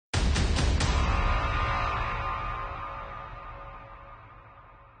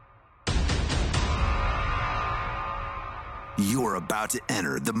You're about to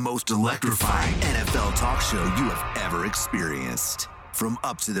enter the most electrifying NFL talk show you have ever experienced. From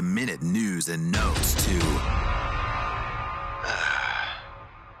up-to-the-minute news and notes to...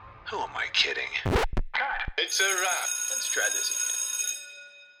 who am I kidding? Cut. It's a wrap. Let's try this again.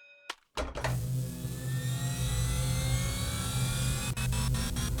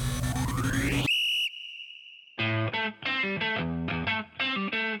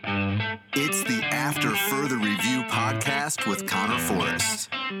 It's the After Further Review podcast with Connor Forrest.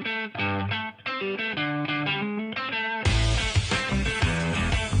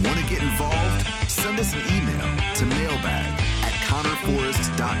 Want to get involved? Send us an email to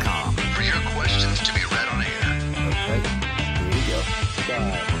mailbag@connorforrest.com for your questions to be read on air. Okay, here we go.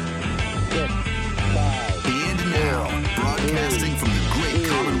 5, 6, 5. And now, broadcasting from the great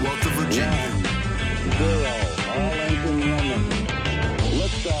Commonwealth of Virginia. 0. All engine running.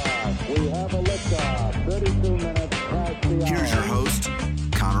 Liftoff. We have a liftoff. 32 minutes past the hour. Here's your host,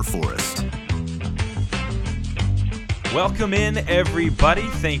 Connor Forrest. Welcome in, everybody.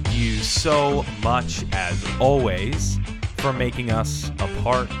 Thank you so much, as always, for making us a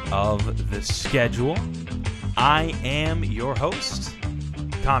part of the schedule. I am your host,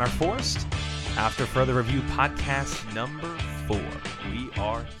 Connor Forrest. After Further Review podcast number 4, we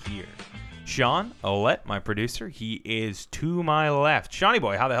are here. Sean Ouellette, my producer, he is to my left. Shawnee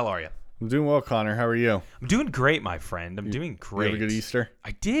boy, how the hell are you? I'm doing well, Connor. How are you? I'm doing great, my friend. I'm doing great. You have a good Easter?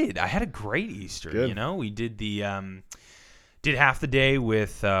 I did. I had a great Easter. Good. You know, we did the did half the day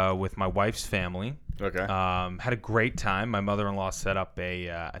with my wife's family. Okay. Had a great time. My mother-in-law set up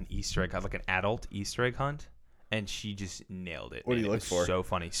an Easter egg, like an adult Easter egg hunt, and she just nailed it. What do man. you It look was for? So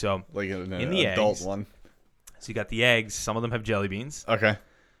funny. So Like an in the adult eggs, one? so you got the eggs. Some of them have jelly beans. Okay.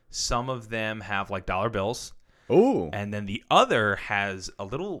 Some of them have like dollar bills, Ooh. and then the other has a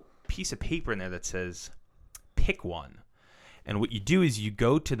little piece of paper in there that says "pick one." And what you do is you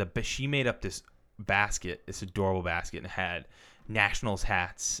go to she made up this basket, this adorable basket, and it had Nationals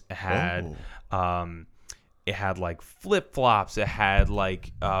hats. It had it had like flip flops. It had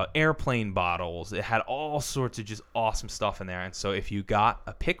like airplane bottles. It had all sorts of just awesome stuff in there. And so if you got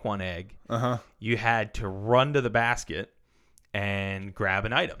a pick one egg, you had to run to the basket and grab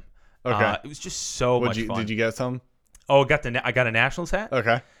an item. Okay. It was just so much fun. Did you get some? Oh, I got a Nationals hat.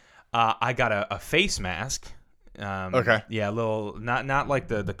 Okay. I got a face mask. Okay. Yeah, a little not like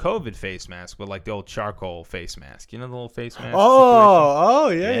the COVID face mask, but like the old charcoal face mask. You know the little face mask.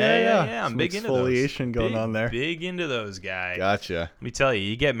 Yeah. I'm Some big into those. exfoliation going on there. Big into those, guys. Gotcha. Let me tell you,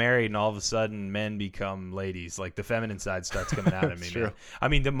 you get married and all of a sudden men become ladies. Like the feminine side starts coming out of me, True. man. I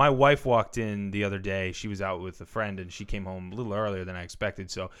mean, my wife walked in the other day. She was out with a friend and she came home a little earlier than I expected.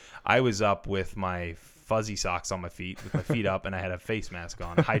 So I was up with my fuzzy socks on my feet, with my feet up, and I had a face mask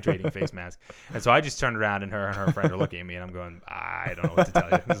on, a hydrating face mask. And so I just turned around and her friend are looking at me and I'm going, I don't know what to tell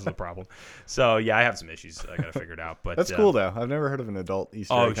you. This is a problem. So yeah, I have some issues I got to figure it out. But That's cool, though. I've never heard of an adult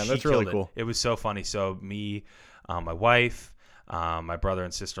Easter egg hunt. she That's really killed cool. It was so funny. So me, my wife, my brother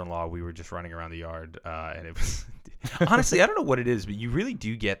and sister-in-law, we were just running around the yard, and it was honestly, I don't know what it is, but you really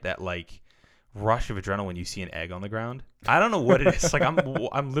do get that like rush of adrenaline when you see an egg on the ground. I don't know what it is. Like I'm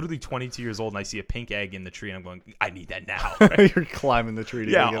literally 22 years old and I see a pink egg in the tree and I'm going, I need that now. Right? You're climbing the tree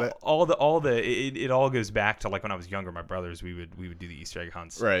to go get it. It all goes back to like when I was younger. My brothers, we would do the Easter egg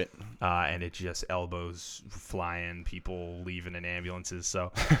hunts, Right. and it just elbows flying, people leaving in ambulances.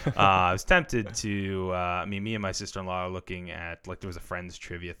 So I was tempted to. Me and my sister-in-law are looking at like there was a Friends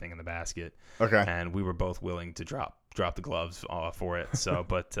trivia thing in the basket, Okay. and we were both willing to drop the gloves for it. So,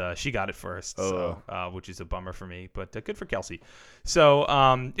 but she got it first, which is a bummer for me, but good for Kelsey. So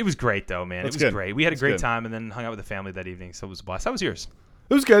it was great though, man. That's it was good. great. We had a That's great good. time and then hung out with the family that evening. So it was a blast. How was yours?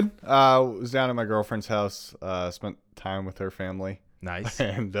 It was good. I was down at my girlfriend's house, spent time with her family. Nice.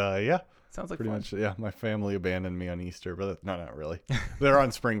 And yeah. Sounds like Pretty fun. much, yeah. My family abandoned me on Easter, but no, not really. They're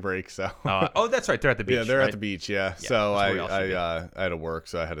on spring break, so. Oh, that's right. They're at the beach. Yeah, they're right? at the beach. Yeah. Yeah, So that's where we all should be. I had to work,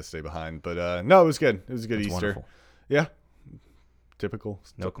 so I had to stay behind. But no, it was good. It was a good That's Easter. wonderful. Yeah. Typical.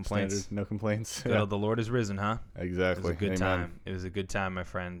 No complaints. Standard, no complaints. Good Yeah, old the Lord is risen, huh? exactly. It was a good Amen. time. It was a good time, my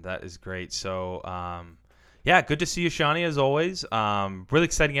friend. That is great. So, yeah, good to see you, Shawnee, as always. Really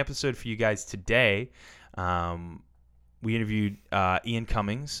exciting episode for you guys today. We interviewed Ian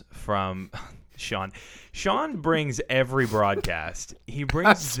Cummings from Sean. Sean brings every broadcast. He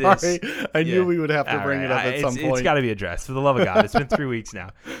brings Sorry, this. I knew Yeah. we would have to All bring right. it up at some It's point. got to be addressed. For the love of God, it's been 3 weeks now.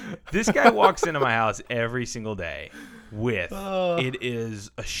 This guy walks into my house every single day with it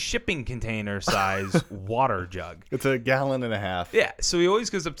is a shipping container size water jug. It's a gallon and a half. Yeah, so he always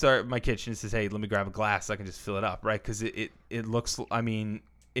goes up to my kitchen and says, "Hey, let me grab a glass so I can just fill it up," right? Because it looks. I mean,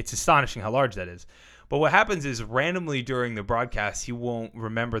 it's astonishing how large that is. But what happens is randomly during the broadcast, he won't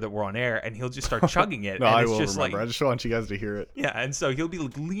remember that we're on air, and he'll just start chugging it. No, and I it's will just remember. Like, I just want you guys to hear it. yeah, and so he'll be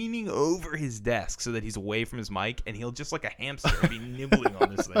like leaning over his desk so that he's away from his mic, and he'll just like a hamster be nibbling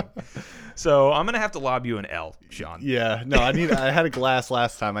on this thing. So I'm gonna have to lob you an L, Sean. Yeah, no, I had a glass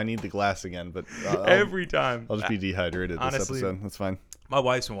last time. I need the glass again, but Every time. I'll just be dehydrated this Honestly, episode. That's fine. My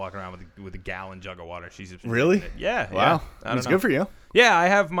wife's been walking around with a gallon jug of water. She's just Really? drinking it. Yeah. Wow, Yeah. it's good for you. Yeah, I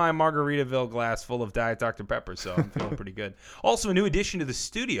have my Margaritaville glass full of Diet Dr. Pepper, so I'm feeling pretty good. Also, a new addition to the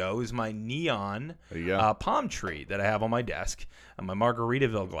studio is my neon There you go. palm tree that I have on my desk, and my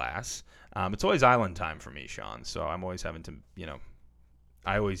Margaritaville glass. It's always island time for me, Sean, so I'm always having to,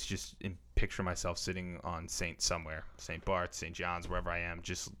 I always just picture myself sitting on St. Bart's, St. John's, wherever I am,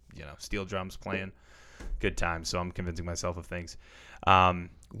 just, steel drums playing. Good time, so I'm convincing myself of things.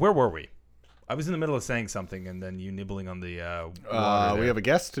 Where were we? I was in the middle of saying something, and then you nibbling on the water We there. have a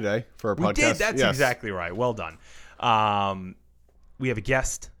guest today for our podcast. We did. That's Yes. exactly right. Well done. We have a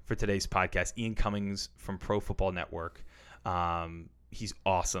guest for today's podcast, Ian Cummings from Pro Football Network. He's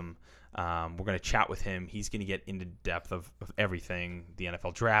awesome. We're going to chat with him. He's going to get into depth of everything, the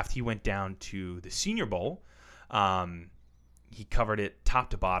NFL draft. He went down to the Senior Bowl. He covered it top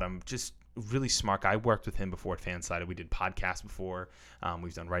to bottom. Just really smart guy. I worked with him before at Fansided. We did podcasts before.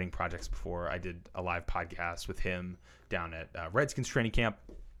 We've done writing projects before. I did a live podcast with him down at Redskins training camp.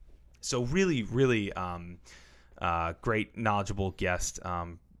 So really, really great, knowledgeable guest,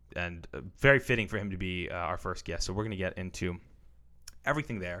 and very fitting for him to be our first guest. So we're going to get into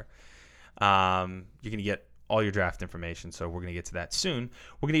everything there. You're going to get all your draft information, so we're going to get to that soon.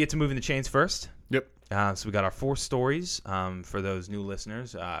 We're going to get to moving the chains first. Yep. So we got our 4 stories for those new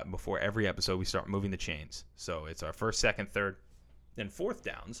listeners. Before every episode, we start moving the chains. So it's our first, second, third, and fourth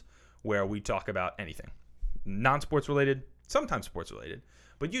downs where we talk about anything. Non-sports related, sometimes sports related,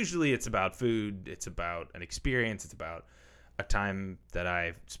 but usually it's about food, it's about an experience, it's about a time that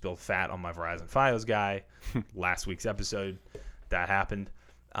I spilled fat on my Verizon Fios guy. Last week's episode, that happened.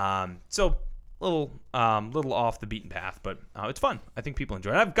 So little off the beaten path, but it's fun. I think people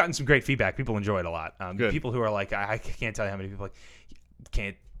enjoy it. I've gotten some great feedback. People enjoy it a lot. Good. People who are like, I can't tell you how many people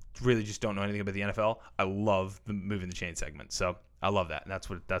just don't know anything about the NFL. I love the moving the chain segment. So I love that. And that's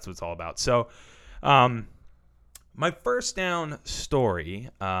what it's all about. So, my first down story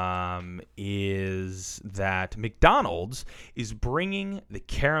is that McDonald's is bringing the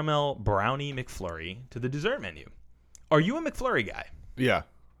caramel brownie McFlurry to the dessert menu. Are you a McFlurry guy? Yeah.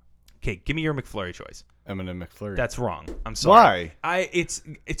 Okay, give me your McFlurry choice. M&M McFlurry. That's wrong. I'm sorry. Why? It's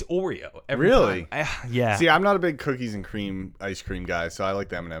Oreo. Every Really? time. Yeah. See, I'm not a big cookies and cream ice cream guy, so I like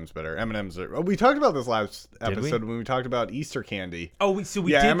the M&Ms better. M&Ms are. Oh, we talked about this last episode when we talked about Easter candy. Oh, we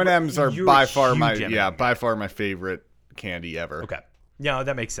Yeah, did. M&Ms are You're by a far huge by far my favorite candy ever. Okay. Yeah,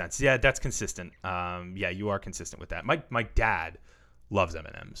 that makes sense. Yeah, that's consistent. Yeah, you are consistent with that. My dad loves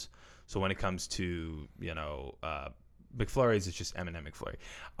M&Ms. So when it comes to, McFlurries, it's just M&M McFlurry.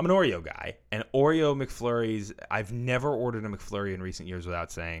 I'm an Oreo guy, and Oreo McFlurries, I've never ordered a McFlurry in recent years without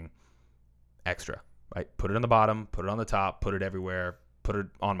saying extra. Right? Put it on the bottom, put it on the top, put it everywhere, put it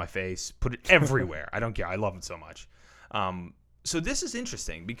on my face, put it everywhere. I don't care. I love it so much. So this is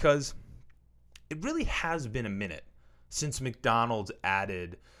interesting because it really has been a minute since McDonald's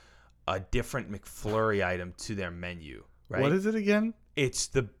added a different McFlurry item to their menu. Right? What is it again? It's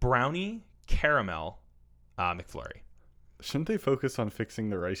the brownie caramel McFlurry. Shouldn't they focus on fixing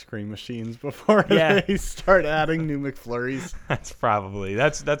their ice cream machines before Yeah. they start adding new McFlurries? That's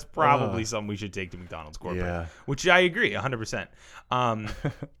probably something we should take to McDonald's corporate. Yeah. Which I agree 100%.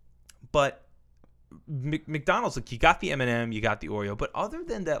 But McDonald's, like, you got the M&M, you got the Oreo, but other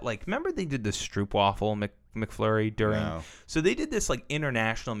than that, like, remember they did the Stroopwafel McFlurry during? No. So they did this like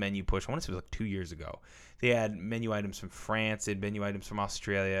international menu push. I want to say it was like 2 years ago. They had menu items from France, they had menu items from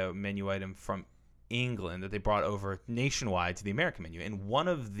Australia, menu item from England that they brought over nationwide to the American menu. And one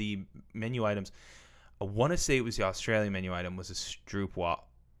of the menu items, I want to say it was the Australian menu item, was a Stroopwafel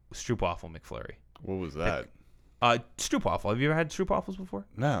McFlurry. What was that? Stroopwafel. Have you ever had Stroopwafels before?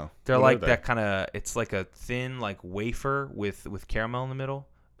 No. They're What like are they? that kind of. It's like a thin like wafer with caramel in the middle.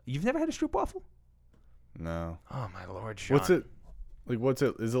 You've never had a Stroopwafel? No. Oh my lord, Sean. What's it? Like, what's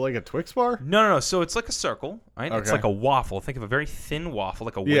it? Is it like a Twix bar? No. So it's like a circle, right? It's Okay. like a waffle. Think of a very thin waffle,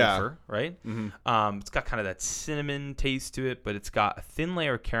 like a Yeah. wafer, right? Mm-hmm. It's got kind of that cinnamon taste to it, but it's got a thin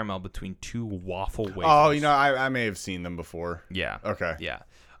layer of caramel between two waffle wafers. Oh, I may have seen them before. Yeah. Okay. Yeah.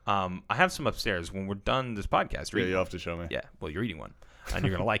 I have some upstairs. When we're done this podcast, Yeah, you'll have to show me. Yeah. Well, you're eating one, and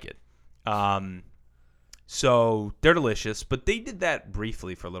you're gonna like it. So they're delicious, but they did that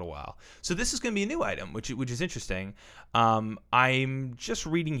briefly for a little while. So this is going to be a new item, which is interesting. I'm just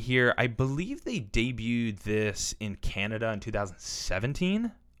reading here. I believe they debuted this in Canada in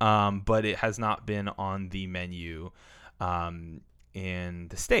 2017, but it has not been on the menu in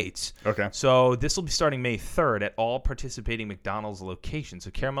the States. Okay. So this will be starting May 3rd at all participating McDonald's locations.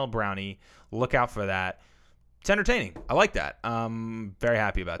 So caramel brownie, look out for that. It's entertaining. I like that. Very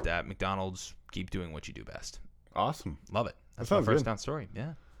happy about that. McDonald's, keep doing what you do best. Awesome. Love it. That's That my sounds first good. down story.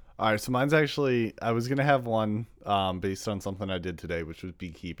 Yeah. All right, so mine's actually, I was going to have one based on something I did today, which was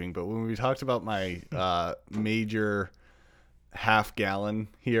beekeeping. But when we talked about my major half gallon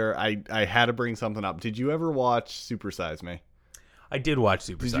here, I had to bring something up. Did you ever watch Super Size Me? I did watch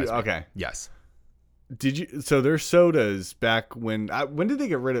Super Size Me. Okay. Yes. Did you? So their sodas back when did they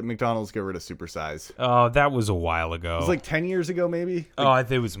McDonald's get rid of Super Size? Oh, that was a while ago. It was like 10 years ago, maybe. I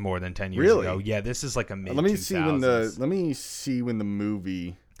think it was more than 10 years Really? ago. Yeah, this is like a mid. Let me see when the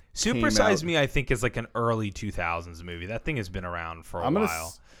movie. Super came Size out. Me, I think, is like an early 2000s movie. That thing has been around for a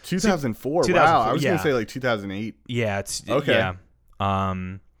while. 2004. 2004, Wow, I was yeah. gonna say like 2008. Yeah, it's Okay. Yeah.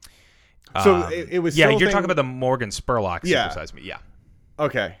 So it was. Yeah, still a you're thing- talking about the Morgan Spurlock Yeah. Super Size Me. Yeah.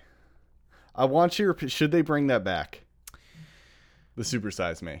 Okay. I want your. Should they bring that back? The Super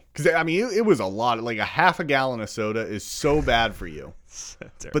Size Me, because I mean it was a lot. Like a half a gallon of soda is so bad for you,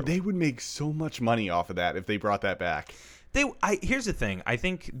 but they would make so much money off of that if they brought that back. Here's the thing. I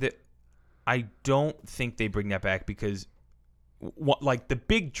don't think they bring that back because, like the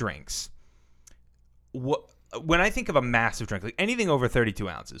big drinks. When I think of a massive drink, like anything over 32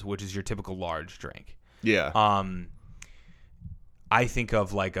 ounces, which is your typical large drink, Yeah. I think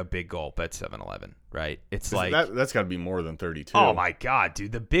of like a Big Gulp at 7-Eleven, right? It's like that's got to be more than 32. oh my god,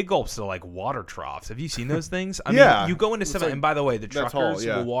 dude, the Big Gulps are like water troughs. Have you seen those things? I Yeah. mean, you go into It's 7, like- and by the way, the that's truckers all,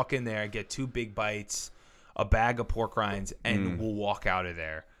 yeah. will walk in there, get 2 big bites, a bag of pork rinds, and will walk out of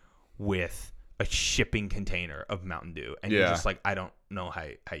there with a shipping container of Mountain Dew, and you're Yeah. just like, I don't know how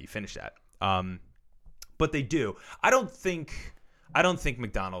you finish that. But they do. I don't think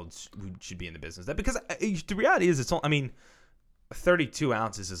McDonald's should be in the business of that because the reality is I mean, 32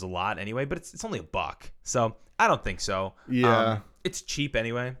 ounces is a lot anyway, but it's only $1. So I don't think so. Yeah. It's cheap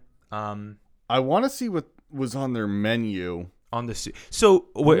anyway. I want to see what was on their menu. On the so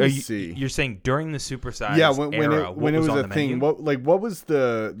what Let are me you? see. You're saying during the Super Size Yeah, when era, it was on a the thing. menu? What was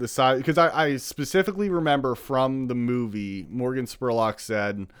the size? Because I specifically remember from the movie, Morgan Spurlock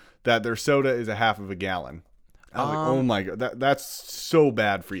said that their soda is a half of a gallon. I was like, oh my god, that's so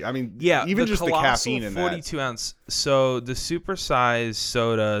bad for you. I mean, Yeah, even just the colossal caffeine in 42 ounce. So the Super Size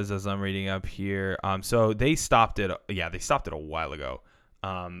sodas, as I'm reading up here, so they stopped it. Yeah, they stopped it a while ago.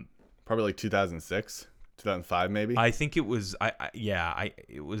 that. Probably like 2006, 2005, maybe. I think it was.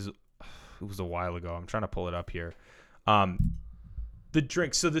 It was a while ago. I'm trying to pull it up here. The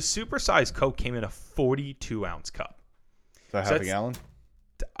drink. So the Super Size Coke came in a 42 ounce cup. so half a that's- gallon.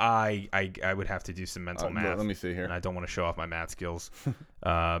 I would have to do some mental math. Let me see here. And I don't want to show off my math skills.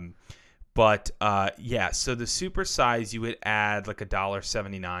 But so the Super Size, you would add like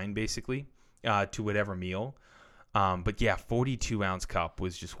 $1.79 basically to whatever meal. But yeah, 42 ounce cup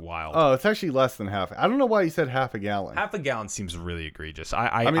was just wild. Oh, it's actually less than half. I don't know why you said half a gallon. Half a gallon seems really egregious.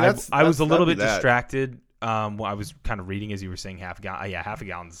 I mean, I was a little bit that'd be that. distracted. Well, I was kind of reading as you were saying half a gallon. Yeah, half a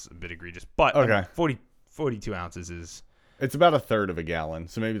gallon's a bit egregious. But Okay. 42 ounces is. It's about a third of a gallon,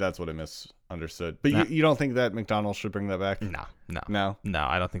 so maybe that's what I misunderstood. But Nah. you don't think that McDonald's should bring that back? No.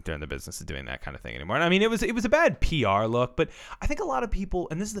 I don't think they're in the business of doing that kind of thing anymore. And I mean, it was a bad PR look, but I think a lot of people,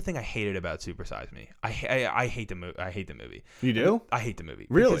 and this is the thing I hated about Super Size Me. I hate the movie. I hate the movie. You do? I hate the movie.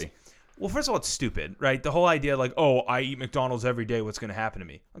 Really? Because, well, first of all, it's stupid, right? The whole idea, like, oh, I eat McDonald's every day. What's going to happen to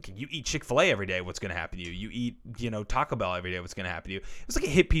me? Okay, you eat Chick-fil-A every day. What's going to happen to you? You eat, Taco Bell every day. What's going to happen to you? It's like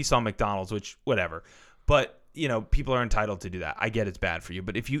a hit piece on McDonald's, which whatever. But people are entitled to do that. I get it's bad for you.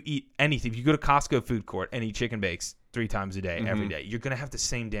 But if you eat anything, if you go to Costco food court and eat chicken bakes 3 times a day, every day, you're going to have the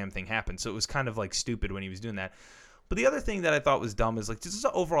same damn thing happen. So it was kind of like stupid when he was doing that. But the other thing that I thought was dumb is like, this is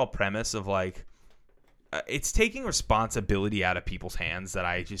the overall premise of like, it's taking responsibility out of people's hands that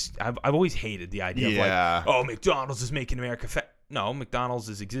I've always hated the idea Yeah. of like, oh, McDonald's is making America fat. No, McDonald's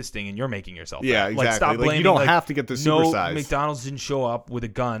is existing and you're making yourself Yeah, fat. exactly. Like, stop Like, you blaming. don't have to get the Super no, Size. McDonald's didn't show up with a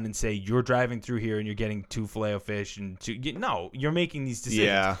gun and say you're driving through here and you're getting 2 Filet-O-Fish and 2. No, you're making these decisions.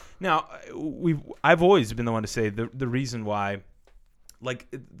 Yeah. Now, I've always been the one to say the reason why, like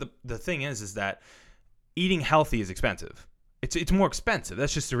the thing is that eating healthy is expensive. It's more expensive.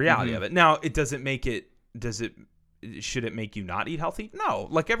 That's just the reality of it. Now, should it make you not eat healthy? No.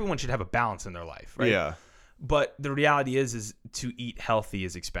 Like everyone should have a balance in their life, right? Yeah. But the reality is to eat healthy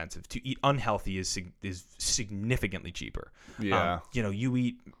is expensive. To eat unhealthy is significantly cheaper. Yeah. You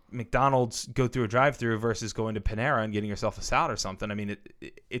eat McDonald's, go through a drive-through versus going to Panera and getting yourself a salad or something. I mean,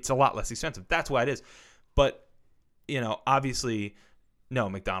 it's a lot less expensive. That's why it is. But, obviously, no,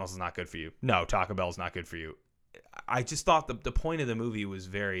 McDonald's is not good for you. No, Taco Bell is not good for you. I just thought the point of the movie was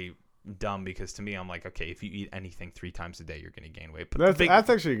very dumb because to me, I'm like, okay, if you eat anything 3 times a day, you're going to gain weight. But that's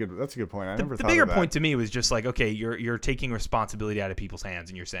actually a good point. I never the thought bigger of that. point to me was just like, okay, you're taking responsibility out of people's hands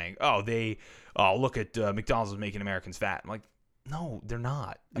and you're saying, look at McDonald's is making Americans fat. I'm like, no, they're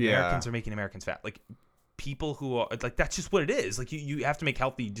not. Americans are making Americans fat. Like people who are like, that's just what it is. Like you have to make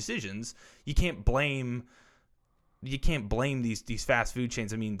healthy decisions. You can't blame these fast food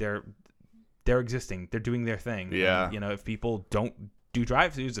chains. I mean, they're existing. They're doing their thing. Yeah. And, if people don't do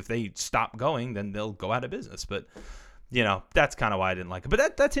drive-thrus, if they stop going, then they'll go out of business. But that's kind of why I didn't like it.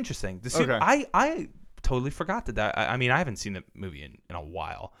 But that's interesting. Okay. I totally forgot that. I mean, I haven't seen the movie in a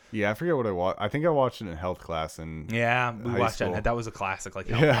while. Yeah, I forget what I watched. I think I watched it in health class and we watched school. that. That was a classic like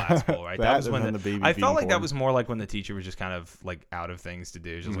health class bowl, right? That was when the baby I felt like that porn. was more like when the teacher was just kind of like out of things to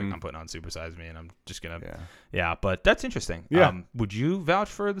do. Just like, I'm putting on Super Size Me and I'm just gonna but that's interesting. Yeah. Would you vouch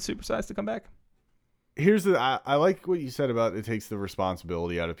for the Super Size to come back? I like what you said about it takes the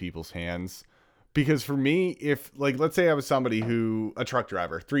responsibility out of people's hands. Because for me, if like, let's say I was somebody a truck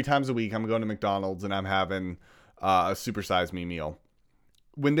driver, 3 times a week, I'm going to McDonald's and I'm having a Super Size Me meal.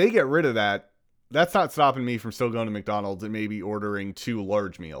 When they get rid of that, that's not stopping me from still going to McDonald's and maybe ordering 2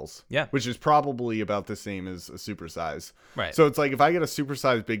 large meals. Yeah. Which is probably about the same as a Super Size. Right. So it's like, if I get a Super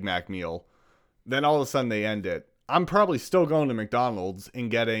Size Big Mac meal, then all of a sudden they end it. I'm probably still going to McDonald's and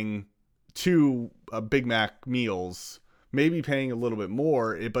getting 2 Big Mac meals, maybe paying a little bit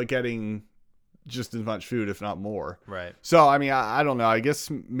more, but getting just as much food, if not more. Right. So, I mean, I don't know. I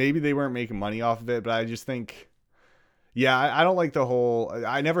guess maybe they weren't making money off of it, but I just think, I don't like the whole,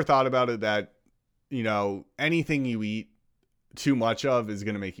 I never thought about it that, anything you eat too much of is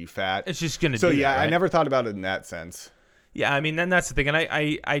going to make you fat. It's just going to do that, right? right? I never thought about it in that sense. Yeah, I mean, then that's the thing. And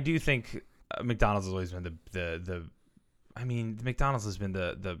I do think McDonald's has always been McDonald's has been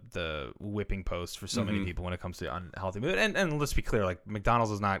the whipping post for so many people when it comes to unhealthy food. And let's be clear, like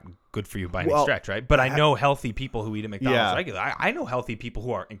McDonald's is not good for you by any stretch, right? But I know healthy people who eat at McDonald's regularly. I know healthy people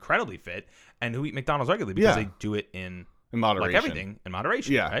who are incredibly fit and who eat McDonald's regularly because they do it in moderation. Like everything in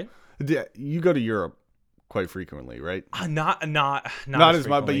moderation, right? You go to Europe quite frequently, right? Not as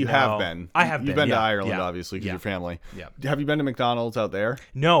much, but you have been. I have been. You've been to Ireland, obviously, because your family. Yeah. Have you been to McDonald's out there?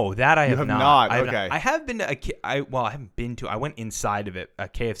 No, that I have not. Okay. I have been to I haven't been to. I went inside of it, a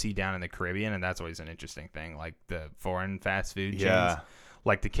KFC down in the Caribbean, and that's always an interesting thing. Like the foreign fast food chains,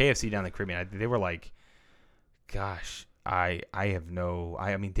 like the KFC down in the Caribbean. They were like, gosh, I have no.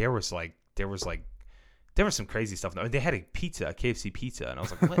 I mean, there was some crazy stuff. They had a KFC pizza, and I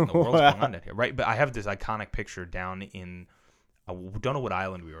was like, what in the world is going on down here? Right? But I have this iconic picture down in, I don't know what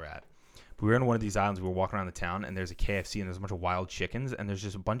island we were at. But we were in one of these islands. We were walking around the town, and there's a KFC, and there's a bunch of wild chickens, and there's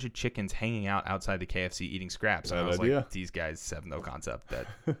just a bunch of chickens hanging out outside the KFC eating scraps. And I was like, these guys have no concept that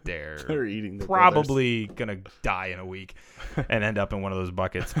they're eating probably going to die in a week and end up in one of those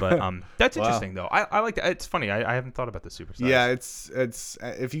buckets. But that's interesting, though. I like that. It's funny. I haven't thought about the Super Size. Yeah, it's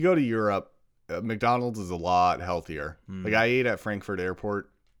if you go to Europe, McDonald's is a lot healthier. Like I ate at Frankfurt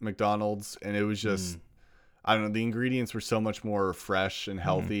Airport McDonald's, and it was just I don't know, the ingredients were so much more fresh and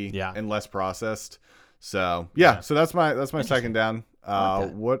healthy and less processed. So so that's my second down.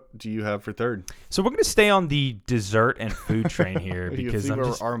 What do you have for third? So we're gonna stay on the dessert and food train here because you see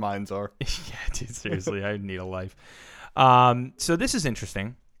where our minds are. Yeah, dude, seriously, I need a life. So this is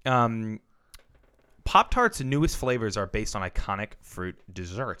interesting. Pop-Tarts' newest flavors are based on iconic fruit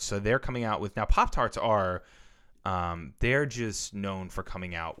desserts. So they're coming out with... Now, Pop-Tarts are... they're just known for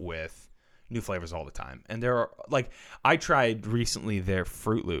coming out with new flavors all the time. And there are... Like, I tried recently their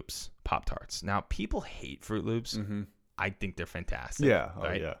Fruit Loops Pop-Tarts. Now, people hate Fruit Loops. Mm-hmm. I think they're fantastic. Yeah.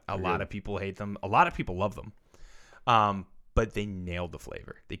 Right? Yeah. A lot of people hate them. A lot of people love them. But they nailed the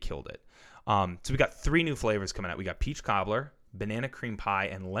flavor. They killed it. So we got 3 new flavors coming out. We got Peach Cobbler, Banana Cream Pie,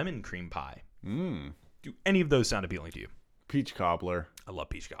 and Lemon Cream Pie. Do any of those sound appealing to you? Peach Cobbler. I love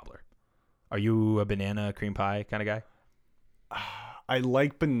Peach Cobbler. Are you a banana cream pie kind of guy? I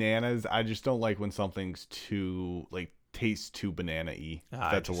like bananas. I just don't like when something's too tastes too banana-y. If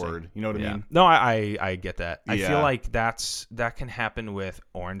that's a word. You know what I mean? No, I get that. I feel like that can happen with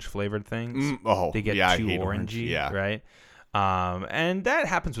orange flavored things. They get too orangey, right? And that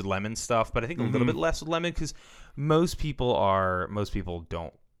happens with lemon stuff, but I think a little bit less with lemon because most people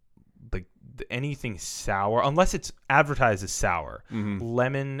don't like anything sour, unless it's advertised as sour. Mm-hmm.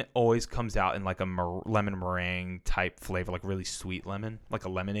 Lemon always comes out in like a lemon meringue type flavor, like really sweet lemon, like a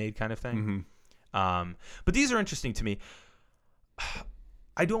lemonade kind of thing. Mm-hmm. But these are interesting to me.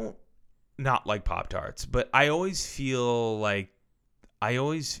 I don't not like Pop-Tarts, but I always feel like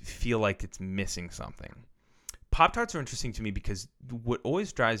it's missing something. Pop-Tarts are interesting to me because what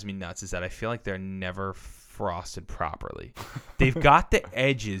always drives me nuts is that I feel like they're never frosted properly. They've got the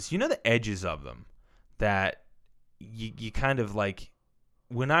edges, the edges of them that you kind of like.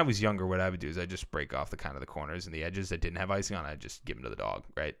 When I was younger, what I would do is I just break off the corners and the edges that didn't have icing on. I just give them to the dog,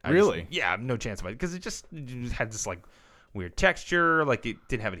 right? Really? Yeah, no chance of it because it just had this like weird texture, like it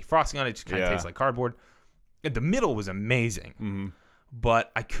didn't have any frosting on it. It just kind of tastes like cardboard. And the middle was amazing. Mm-hmm.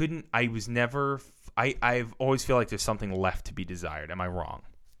 But I've always feel like there's something left to be desired. Am I wrong?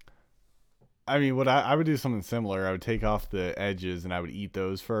 I mean, what I would do something similar. I would take off the edges and I would eat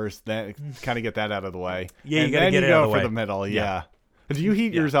those first. Then kind of get that out of the way. Yeah, and you gotta then get you it go out of the for way. the middle. Yeah. Do you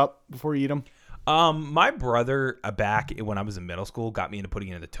heat yours up before you eat them? My brother back when I was in middle school got me into putting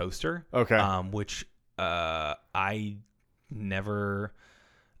it in the toaster. Okay. Which I eat them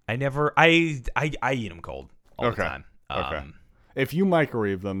cold all the time. Okay. If you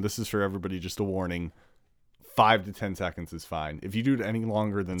microwave them, this is for everybody, just a warning. 5 to 10 seconds is fine. If you do it any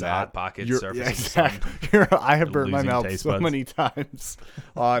longer than It's a that, Hot Pocket you're- surface. yeah, exactly. I have burnt my losing mouth taste so buds. many times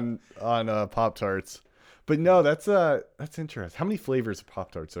on Pop-Tarts. But no, that's interesting. How many flavors of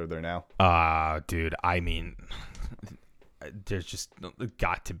Pop-Tarts are there now? Dude, I mean, there's just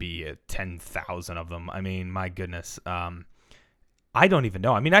got to be 10,000 of them. I mean, my goodness. I don't even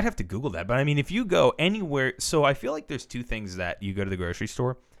know. I mean, I'd have to Google that. But I mean, if you go anywhere, so I feel like there's two things that you go to the grocery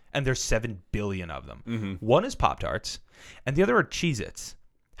store, and there's 7 billion of them. Mm-hmm. One is Pop-Tarts, and the other are Cheez-Its.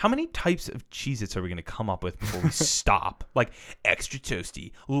 How many types of Cheez-Its are we going to come up with before we stop? Like extra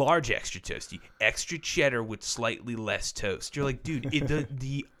toasty, large extra toasty, extra cheddar with slightly less toast. You're like, dude,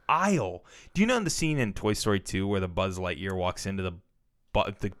 the aisle. Do you know in the scene in Toy Story 2 where the Buzz Lightyear walks into the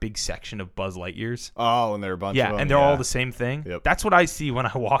big section of Buzz Lightyears? Oh, and there are a bunch of them. And they're all the same thing. Yep. That's what I see when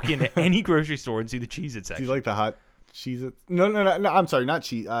I walk into any grocery store and see the Cheez-It Do section. you like the hot Cheez-Its? No, I'm sorry, not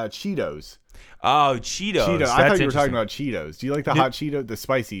Cheetos. Oh, Cheetos. I thought you were talking about Cheetos. Do you like the hot Cheeto, the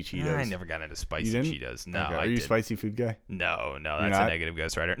spicy Cheetos? I never got into spicy You didn't? Cheetos. No, Okay. I Are you a didn't. spicy food guy? No, that's not? a negative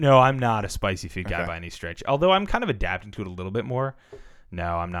Ghost Rider. No, I'm not a spicy food guy Okay. by any stretch. Although I'm kind of adapting to it a little bit more.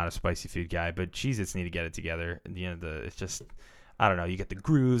 No, I'm not a spicy food guy, but Cheez-Its need to get it together. At the end of it's just, I don't know. You get the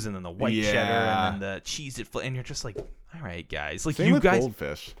grooves and then the white cheddar and then the Cheez-It, and you're just like, all right, guys. Like Same you with guys,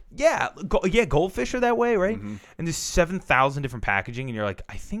 Goldfish. yeah, Goldfish are that way, right? Mm-hmm. And there's 7,000 different packaging, and you're like,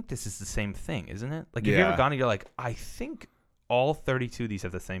 I think this is the same thing, isn't it? Like, have you ever Yeah. gone and you're like, I think all 32 of these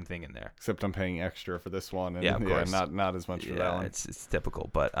have the same thing in there. Except I'm paying extra for this one. And Yeah, of course. not as much for that one. It's typical,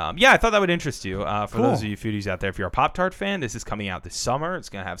 but yeah, I thought that would interest you. For Cool. those of you foodies out there, if you're a Pop-Tart fan, this is coming out this summer. It's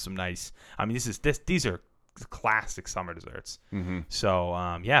gonna have some nice. I mean, these are classic summer desserts. Mm-hmm.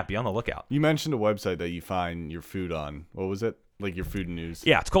 So yeah, be on the lookout. You mentioned a website that you find your food on. What was it? Like your food news?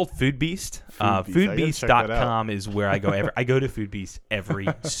 Yeah, it's called Food Beast. Food Beast. I gotta check that out. Foodbeast.com is where I go. I go to Food Beast every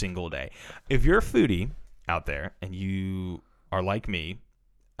single day. If you're a foodie out there and you are like me,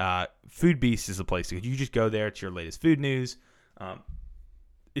 Food Beast is the place to go. You just go there. It's your latest food news.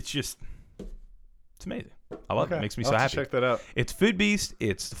 It's amazing. I love it. It makes me I'll so have to happy. check that out. It's Food Beast.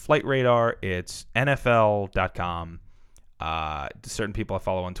 It's Flight Radar. It's NFL.com. Certain people I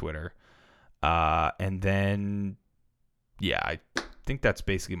follow on Twitter. And then, yeah, I think that's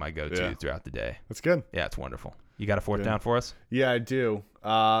basically my go-to throughout the day. That's good. Yeah, it's wonderful. You got a fourth Good. down for us? Yeah, I do.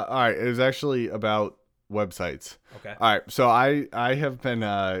 All right. It was actually about websites. Okay. All right. So I have been,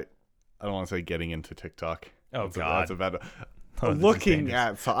 I don't want to say getting into TikTok. Oh, That's God. that's a bad. Oh, this is Looking dangerous.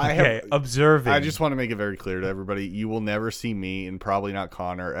 at, so I Okay, have. observing. I just want to make it very clear to everybody: you will never see me, and probably not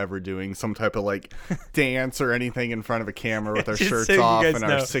Connor, ever doing some type of like dance or anything in front of a camera with our Just shirts so you off guys and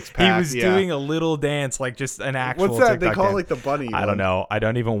know, our six pack. He was doing a little dance, like just an actual What's that? TikTok They call dance. it like the bunny. I don't one. know. I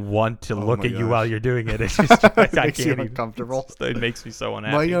don't even want to look my at you gosh. while you're doing it. It's just, I Makes can't you even. uncomfortable. It makes me so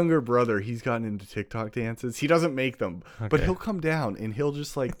unhappy. My younger brother, he's gotten into TikTok dances. He doesn't make them, but Okay. he'll come down and he'll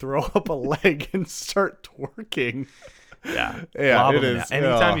just like throw up a leg and start twerking. Yeah. Yeah, Lob it him an is. L.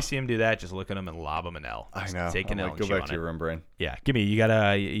 Anytime Yeah. you see him do that, just look at him and lob him an L. I Just know. Take an I'm L like, and go chew back on to your it. rum brain. Yeah. Give me. You've All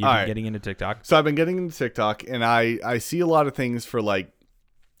been right. getting into TikTok. So I've been getting into TikTok, and I see a lot of things for like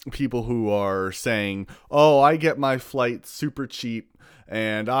people who are saying, "Oh, I get my flight super cheap,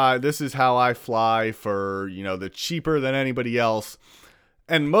 and this is how I fly for the cheaper than anybody else."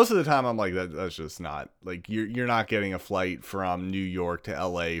 And most of the time, I'm like, that's just not like you're not getting a flight from New York to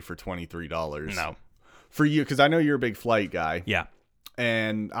LA for $23. No. For you, because I know you're a big flight guy. Yeah.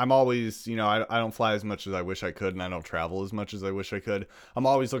 And I'm always, I don't fly as much as I wish I could, and I don't travel as much as I wish I could. I'm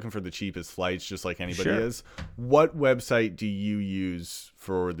always looking for the cheapest flights, just like anybody is. What website do you use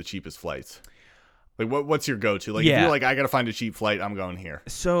for the cheapest flights? Like, what's your go-to? Like, if you're like, I got to find a cheap flight, I'm going here.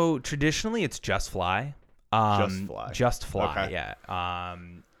 So traditionally, it's JustFly. JustFly. Okay. Yeah.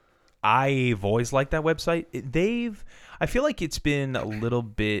 I've always liked that website. I feel like it's been a little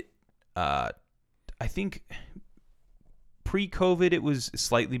bit. I think pre-COVID, it was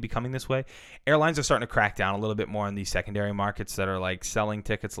slightly becoming this way. Airlines are starting to crack down a little bit more on these secondary markets that are like selling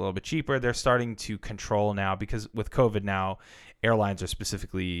tickets a little bit cheaper. They're starting to control now because with COVID now, airlines are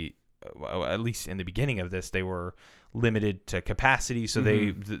specifically, at least in the beginning of this, they were limited to capacity. So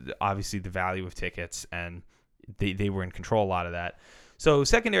obviously the value of tickets, and they were in control a lot of that. So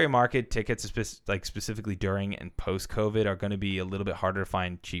secondary market tickets, specifically during and post-COVID, are going to be a little bit harder to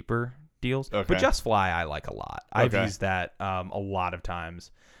find cheaper deals. Okay. But JustFly I like a lot. I've used that a lot of times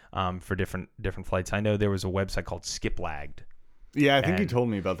for different flights. I know there was a website called Skiplagged. Yeah, I think you told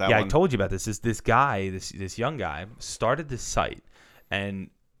me about that one. Yeah, I told you about this. This guy, this young guy, started this site, and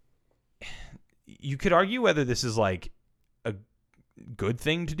you could argue whether this is like a good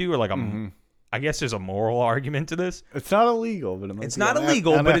thing to do or like a I guess there's a moral argument to this. It's not illegal, but it's not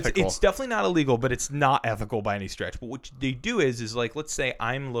illegal, but it's definitely not illegal, but it's not ethical by any stretch. But what they do is like, let's say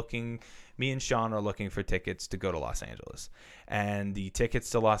me and Sean are looking for tickets to go to Los Angeles, and the tickets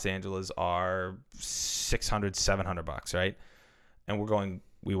to Los Angeles are $600, $700, right? And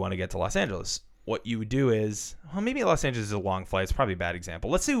we want to get to Los Angeles. What you would do is, maybe Los Angeles is a long flight. It's probably a bad example.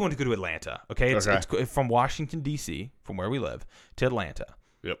 Let's say we want to go to Atlanta. Okay, it's from Washington D.C., from where we live, to Atlanta.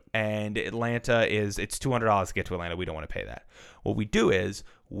 Yep. And Atlanta it's $200 to get to Atlanta. We don't want to pay that. What we do is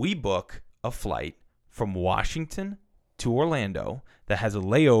we book a flight from Washington to Orlando that has a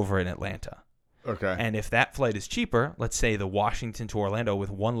layover in Atlanta. Okay. And if that flight is cheaper, let's say the Washington to Orlando with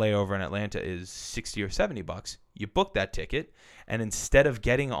one layover in Atlanta is $60 or $70, you book that ticket, and instead of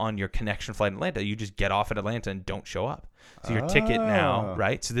getting on your connection flight in Atlanta, you just get off at Atlanta and don't show up. So your ticket now,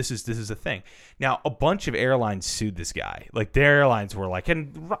 right? So this is a thing. Now, a bunch of airlines sued this guy. Like, their airlines were like,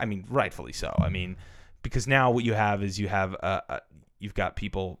 and I mean, rightfully so. I mean, because now what you have is you've got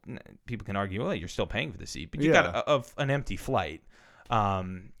people can argue, well, you're still paying for the seat, but you've got an empty flight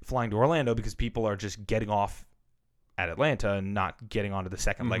flying to Orlando because people are just getting off at Atlanta and not getting onto the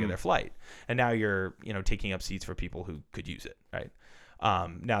second leg of their flight. And now you're, taking up seats for people who could use it, right?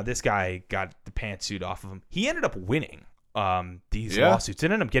 Now this guy got the pantsuit off of him. He ended up winning these lawsuits. He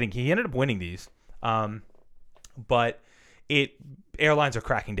ended up winning these. But airlines are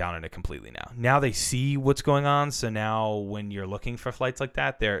cracking down on it completely now. Now they see what's going on. So now when you're looking for flights like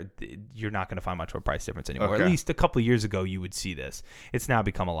that, you're not going to find much of a price difference anymore. Okay. At least a couple of years ago, you would see this. It's now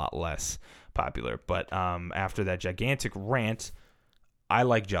become a lot less popular. But after that gigantic rant, I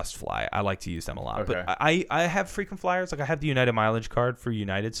like JustFly. I like to use them a lot. Okay. But I have frequent flyers. Like, I have the United mileage card for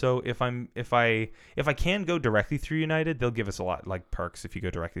United. So if I can go directly through United, they'll give us a lot, like, perks if you go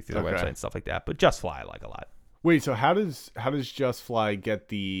directly through their website and stuff like that. But JustFly I like a lot. Wait, so how does JustFly get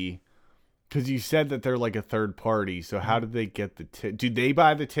the? Because you said that they're like a third party. So how do they get the? Do they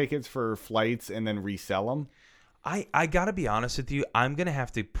buy the tickets for flights and then resell them? I gotta be honest with you. I'm gonna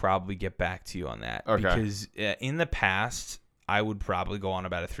have to probably get back to you on that. Okay. Because in the past, I would probably go on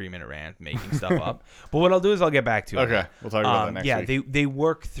about a 3-minute rant making stuff up. But what I'll do is I'll get back to you. Okay, we'll talk about that next week. Yeah, they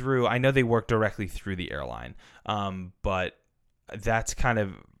work through. I know they work directly through the airline. But that's kind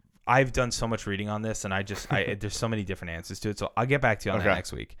of. I've done so much reading on this, and there's so many different answers to it. So I'll get back to you on that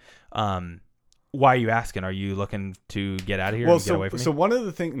next week. Why are you asking? Are you looking to get out of here and get away from me? So one of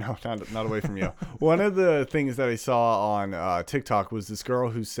the things, no, not away from you. One of the things that I saw on TikTok was this girl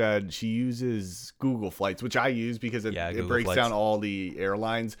who said she uses Google Flights, which I use because it breaks down all the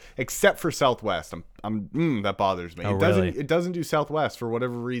airlines except for Southwest. That bothers me. It doesn't do Southwest for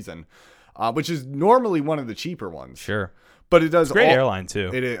whatever reason, which is normally one of the cheaper ones. Sure. But it does. It's a great airline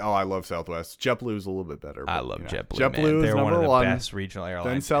too. It is. Oh, I love Southwest. JetBlue is a little bit better. I love JetBlue. JetBlue is They're number one of the one. best regional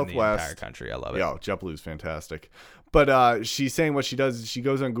airlines in the entire country. I love it. Yeah, JetBlue is fantastic. But she's saying what she does is she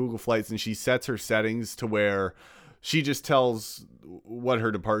goes on Google Flights and she sets her settings to where she just tells what her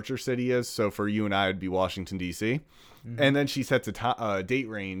departure city is. So for you and I, it'd be Washington D.C. And then she sets a date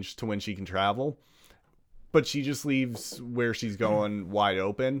range to when she can travel. But she just leaves where she's going wide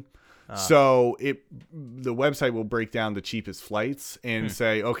open. So the website will break down the cheapest flights and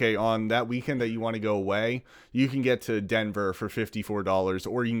say, okay, on that weekend that you want to go away, you can get to Denver for $54,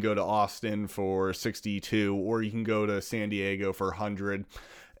 or you can go to Austin for $62, or you can go to San Diego for $100.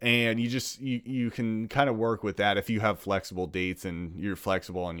 And you can kind of work with that if you have flexible dates and you're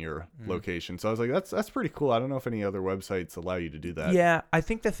flexible on your location. So I was like, that's pretty cool. I don't know if any other websites allow you to do that. Yeah, I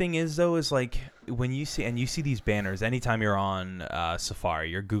think the thing is though is like when you see these banners anytime you're on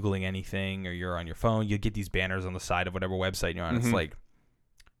Safari, you're Googling anything or you're on your phone, you get these banners on the side of whatever website you're on. It's like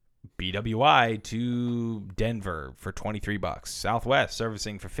BWI to Denver for $23, Southwest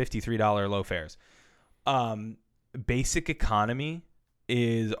servicing for $53 low fares. Basic economy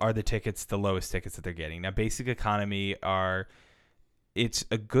are the tickets, the lowest tickets that they're getting. Now, basic economy it's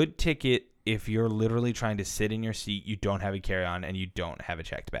a good ticket if you're literally trying to sit in your seat, you don't have a carry-on, and you don't have a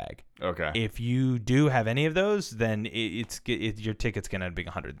checked bag. Okay. If you do have any of those, then your ticket's going to end up being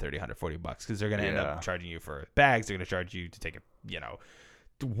 $130, $140 because they're going to end up charging you for bags. They're going to charge you to take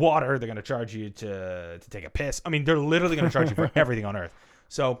water. They're going to charge you to take a piss. I mean, they're literally going to charge you for everything on earth.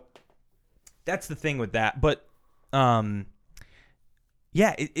 So that's the thing with that. But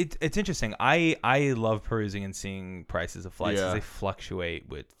yeah, it's interesting. I love perusing and seeing prices of flights as they fluctuate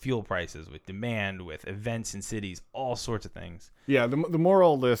with fuel prices, with demand, with events in cities, all sorts of things. Yeah, the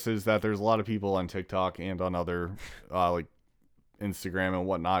moral of this is that there's a lot of people on TikTok and on other like Instagram and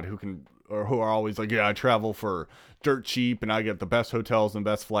whatnot who are always like, yeah, I travel for dirt cheap and I get the best hotels and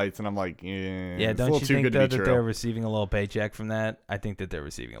best flights, and I'm like, yeah, don't you think that they're receiving a little paycheck from that? I think that they're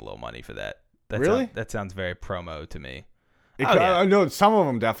receiving a little money for that. Really? That sounds very promo to me. I know some of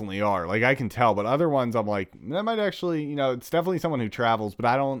them definitely are. Like, I can tell, but other ones I'm like, that might actually, it's definitely someone who travels, but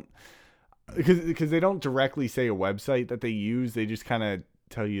I don't, because they don't directly say a website that they use. They just kind of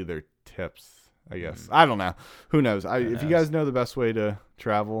tell you their tips, I guess. I don't know. Who knows? If you guys know the best way to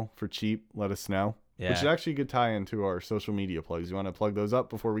travel for cheap, let us know. Yeah. Which is actually a good tie into our social media plugs. You want to plug those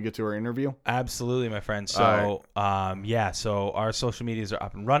up before we get to our interview? Absolutely, my friend. So, so our social medias are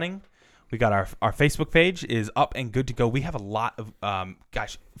up and running. We got our Facebook page is up and good to go. We have a lot of,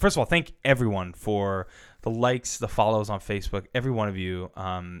 first of all, thank everyone for the likes, the follows on Facebook. Every one of you,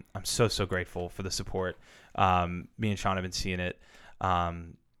 I'm so grateful for the support. Me and Sean have been seeing it. We're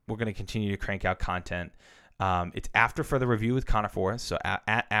going to continue to crank out content. It's After Further Review with Connor Forrest. So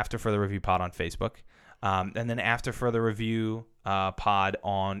at After Further Review Pod on Facebook. And then After Further Review pod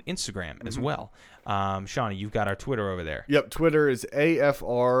on Instagram as well. Shawnee, you've got our Twitter over there. Yep, Twitter is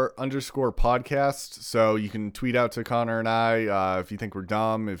AFR_podcast. So you can tweet out to Connor and I if you think we're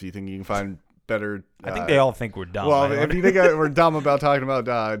dumb, if you think you can find better. I think they all think we're dumb. Well, if you think we're dumb about talking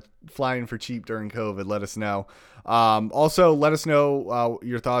about flying for cheap during COVID, let us know. Also, let us know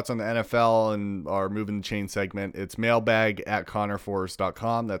your thoughts on the NFL and our Moving the Chain segment. It's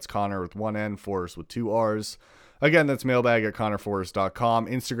mailbag@connorforrest.com. That's Connor with one N, Forrest with two R's. Again, that's mailbag@connorforrest.com.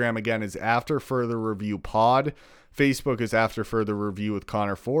 Instagram, again, is After Further Review Pod. Facebook is After Further Review with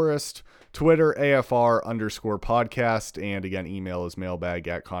Connor Forrest. Twitter, AFR_podcast. And again, email is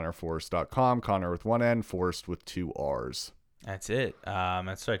mailbag@connorforrest.com. Connor with one N, Forrest with two R's. That's it.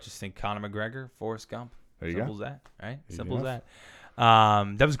 That's right. Just think Conor McGregor, Forrest Gump. There you Simple go. as that, right? Simple as that.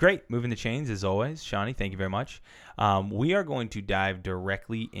 That was great. Moving the chains as always. Shawnee, thank you very much. We are going to dive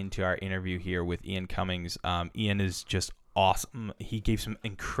directly into our interview here with Ian Cummings. Ian is just awesome. He gave some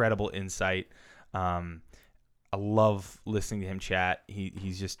incredible insight. I love listening to him chat.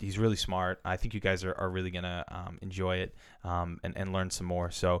 He's really smart. I think you guys are really gonna enjoy it and learn some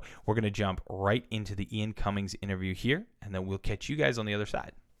more. So we're gonna jump right into the Ian Cummings interview here, and then we'll catch you guys on the other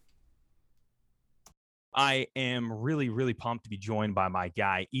side. I am really, really pumped to be joined by my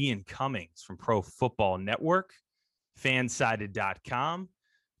guy, Ian Cummings from Pro Football Network, fansided.com.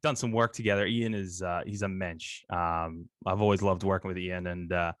 Done some work together. Ian is he's a mensch. I've always loved working with Ian,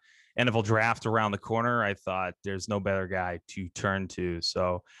 and NFL draft around the corner. I thought there's no better guy to turn to.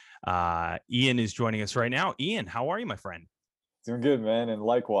 So Ian is joining us right now. Ian, how are you, my friend? Doing good, man. And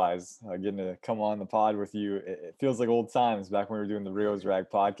likewise, getting to come on the pod with you. It feels like old times back when we were doing the Rios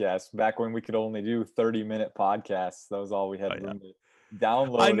Rag podcast, back when we could only do 30-minute podcasts. That was all we had room to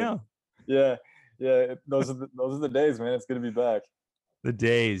download. I know. Yeah. Those are the days, man. It's good to be back. The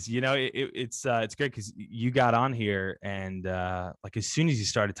days, it's great because you got on here and like as soon as you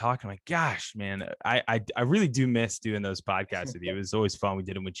started talking, I'm like, gosh, man, I really do miss doing those podcasts with you. It was always fun. We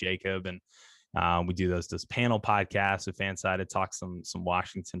did them with Jacob, and we do those panel podcasts with Fansided, talk some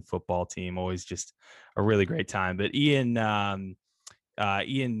Washington football team. Always just a really great time. But Ian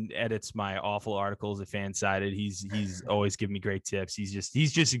edits my awful articles at Fansided. He's always giving me great tips. He's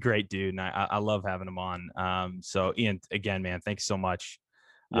just a great dude, and I love having him on. So Ian, again, man, thanks so much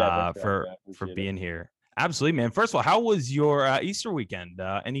for being here. Absolutely, man. First of all, how was your Easter weekend?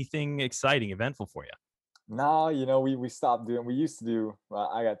 Anything exciting, eventful for you? Nah, we stopped doing. We used to do.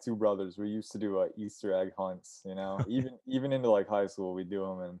 I got two brothers. We used to do Easter egg hunts. Even into like high school, we do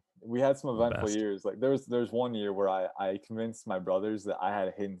them, and we had some eventful Best. years. Like there's one year where I convinced my brothers that I had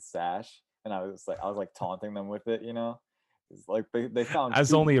a hidden stash, and I was like taunting them with it. It's like they found As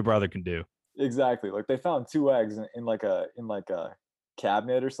two, only a brother can do. exactly, like they found two eggs in like a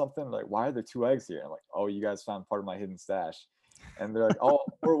cabinet or something. Like, why are there two eggs here? I'm like, oh, you guys found part of my hidden stash. And they're like, "Oh,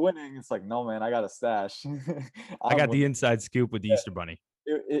 we're winning." It's like, "No, man, I got a stash." I got the winning. inside scoop with the Easter Bunny.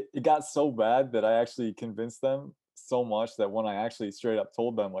 It got so bad that I actually convinced them so much that when I actually straight up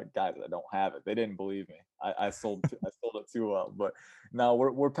told them, like, "Guys, I don't have it," they didn't believe me. I sold it too well. But now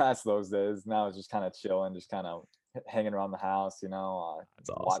we're past those days. Now it's just kind of chilling, just kind of hanging around the house, That's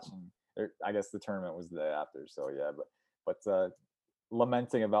awesome. watching. I guess the tournament was the day after, so yeah. But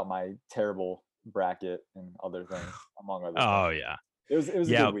lamenting about my terrible bracket and other things, among other Oh things. yeah. It was a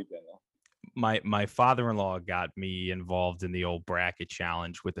good weekend though. My father-in-law got me involved in the old bracket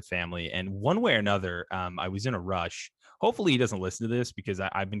challenge with the family, and one way or another, I was in a rush. Hopefully he doesn't listen to this because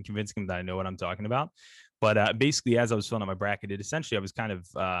I've been convincing him that I know what I'm talking about. But basically, as I was filling out my bracket, I was kind of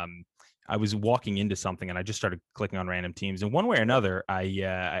I was walking into something, and I just started clicking on random teams. And one way or another,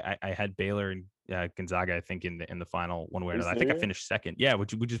 I had Baylor and Gonzaga, I think, in the final one way or another. I think I finished second. Yeah,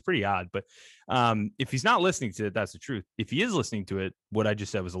 which is pretty odd. But if he's not listening to it, that's the truth. If he is listening to it, what I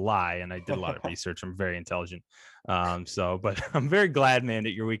just said was a lie, and I did a lot of research. I'm very intelligent. But I'm very glad, man,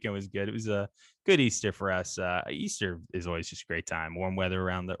 that your weekend was good. It was a good Easter for us. Easter is always just a great time. Warm weather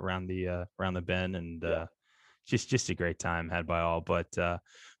around the bend, and just a great time had by all. But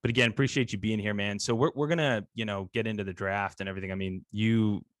again, appreciate you being here, man. So we're gonna get into the draft and everything. I mean,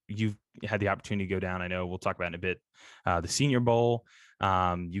 you've had the opportunity to go down. I know we'll talk about in a bit. The Senior Bowl.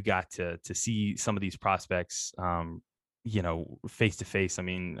 You got to see some of these prospects. Face to face. I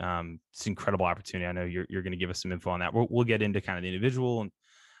mean, it's an incredible opportunity. I know you're going to give us some info on that. We'll get into kind of the individual and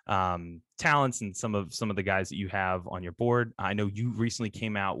talents and some of the guys that you have on your board. I know you recently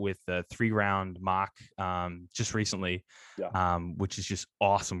came out with a 3-round mock just recently, which is just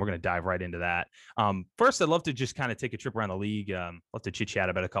awesome. We're going to dive right into that. First, I'd love to just kind of take a trip around the league. Love to chit chat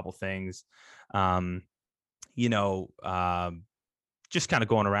about a couple things. Just kind of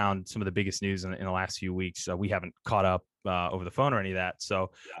going around some of the biggest news in the last few weeks. We haven't caught up over the phone or any of that.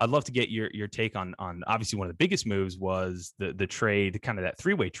 So I'd love to get your take on obviously one of the biggest moves was the trade, kind of that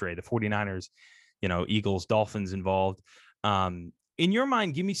 3-way trade, the 49ers, Eagles, Dolphins involved. In your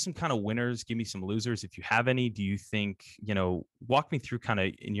mind, give me some kind of winners, give me some losers if you have any. Do you think, walk me through kind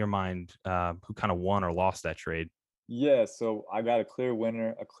of in your mind who kind of won or lost that trade? Yeah, so I got a clear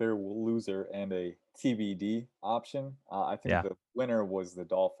winner, a clear loser, and a TBD option. I think the winner was the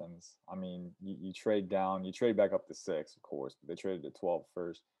Dolphins. I mean, you trade down, you trade back up to 6, of course, but they traded to 12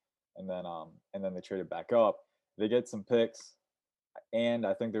 first, and then they traded back up. They get some picks, and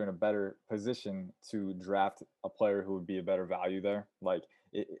I think they're in a better position to draft a player who would be a better value there. Like,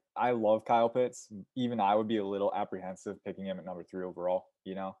 I love Kyle Pitts. Even I would be a little apprehensive picking him at number 3 overall.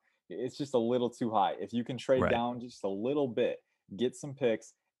 It's just a little too high. If you can trade down just a little bit, get some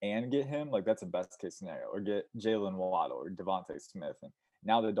picks and get him, like that's a best case scenario. Or get Jalen Waddle or Devontae Smith. And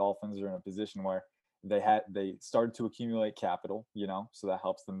now the Dolphins are in a position where they started to accumulate capital, so that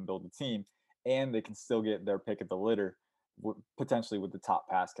helps them build a team, and they can still get their pick of the litter, potentially with the top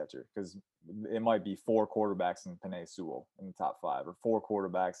pass catcher, because it might be 4 quarterbacks in Penei Sewell in the top 5, or 4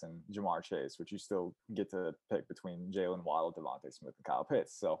 quarterbacks in Jamar Chase, which you still get to pick between Jalen Waddle, Devontae Smith, and Kyle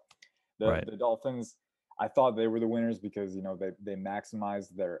Pitts. So the Dolphins, I thought they were the winners because they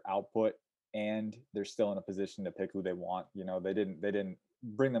maximized their output, and they're still in a position to pick who they want. They didn't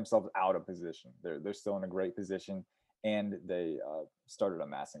bring themselves out of position. They're still in a great position, and they started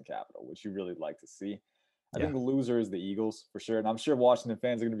amassing capital, which you really like to see. I think the loser is the Eagles for sure, and I'm sure Washington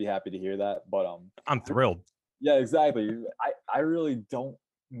fans are going to be happy to hear that. But I'm thrilled. Yeah, exactly. I really don't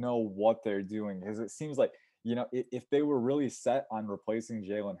know what they're doing, because it seems like if they were really set on replacing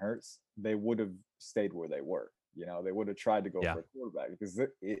Jalen Hurts, they would have stayed where they were. They would have tried to go for a quarterback, because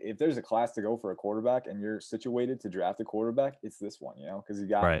if there's a class to go for a quarterback and you're situated to draft a quarterback, it's this one. Because you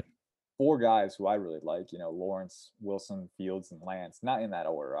got 4 guys who I really like. Lawrence, Wilson, Fields, and Lance. Not in that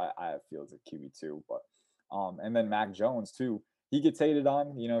order. I have Fields at QB2, but. And then Mac Jones too. He gets hated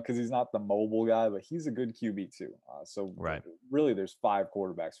on, because he's not the mobile guy, but he's a good QB too. So really, there's 5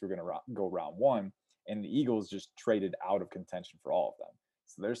 quarterbacks who are going to go round 1, and the Eagles just traded out of contention for all of them.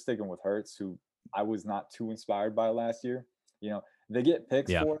 So they're sticking with Hurts, who I was not too inspired by last year. They get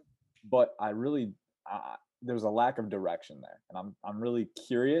picks for it, but there's a lack of direction there, and I'm really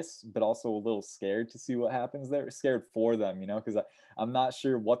curious, but also a little scared to see what happens there. Scared for them, because I'm not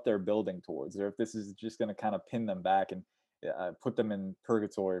sure what they're building towards, or if this is just going to kind of pin them back and put them in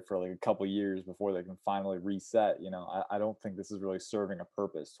purgatory for like a couple years before they can finally reset. I don't think this is really serving a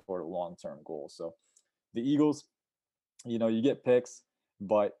purpose toward a long-term goal. So the Eagles, you get picks,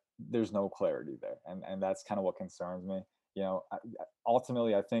 but there's no clarity there, and that's kind of what concerns me.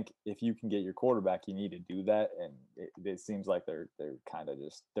 Ultimately, I think if you can get your quarterback, you need to do that, and it seems like they're kind of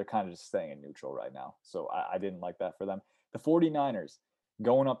just staying in neutral right now. So I didn't like that for them. The 49ers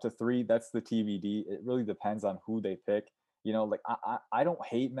going up to 3, that's the TBD. It really depends on who they pick. I don't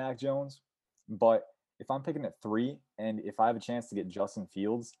hate Mac Jones, but if I'm picking at 3, and if I have a chance to get Justin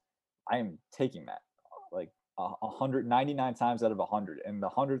Fields, I am taking that. Like 199 times out of 100, and the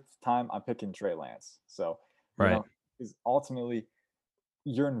 100th time I'm picking Trey Lance. So right. Because ultimately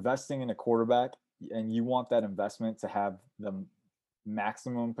you're investing in a quarterback, and you want that investment to have the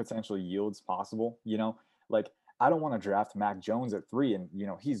maximum potential yields possible. Like I don't want to draft Mac Jones at 3, and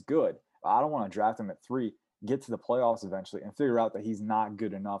he's good. I don't want to draft him at 3, get to the playoffs eventually, and figure out that he's not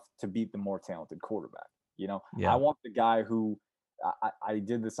good enough to beat the more talented quarterback. Yeah. I want the guy who I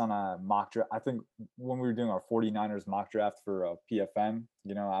did this on a mock draft. I think when we were doing our 49ers mock draft for PFM,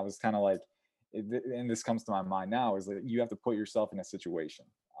 I was kind of like, and this comes to my mind now, is that you have to put yourself in a situation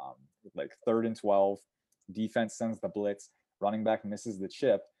like 3rd and 12, defense sends the blitz, running back misses the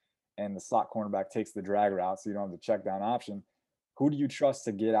chip, and the slot cornerback takes the drag route, so you don't have the check down option. Who do you trust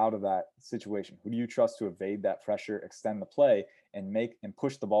to get out of that situation? Who do you trust to evade that pressure, extend the play, and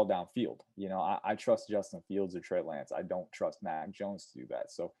push the ball downfield? I trust Justin Fields or Trey Lance. I don't trust Mac Jones to do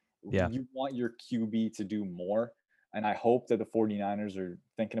that. So you want your QB to do more. And I hope that the 49ers are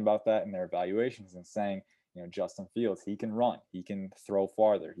thinking about that in their evaluations and saying, Justin Fields, he can run, he can throw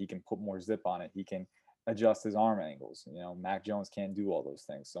farther, he can put more zip on it, he can adjust his arm angles. Mac Jones can't do all those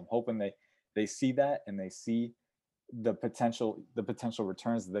things. So I'm hoping they see that, and they see the potential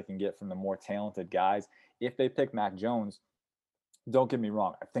returns that they can get from the more talented guys. If they pick Mac Jones, don't get me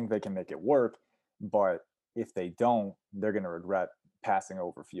wrong, I think they can make it work, but if they don't, they're going to regret passing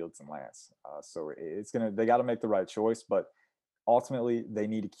over Fields and Lance. So they got to make the right choice, but ultimately they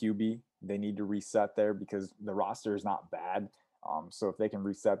need a QB. They need to reset there because the roster is not bad. So if they can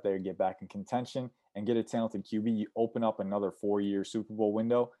reset there, get back in contention, and get a talented QB, you open up another 4-year Super Bowl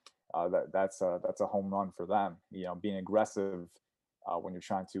window. That's a home run for them. Being aggressive when you're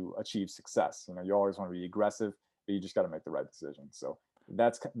trying to achieve success. You always want to be aggressive, but you just got to make the right decision. So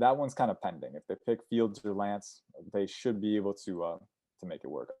that one's kind of pending. If they pick Fields or Lance, they should be able to make it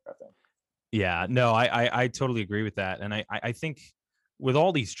work, I think. Yeah, no, I totally agree with that. And I think with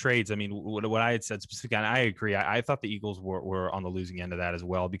all these trades, I mean, what I had said specifically, and I agree, I thought the Eagles were on the losing end of that as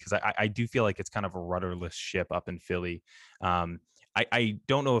well, because I do feel like it's kind of a rudderless ship up in Philly. I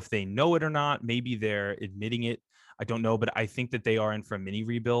don't know if they know it or not. Maybe they're admitting it. I don't know, but I think that they are in for a mini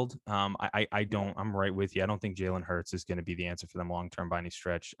rebuild. I'm right with you. I don't think Jalen Hurts is going to be the answer for them long-term by any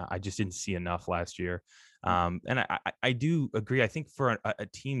stretch. I just didn't see enough last year. And I do agree. I think for a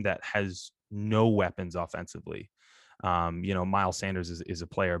team that has no weapons offensively, Miles Sanders is a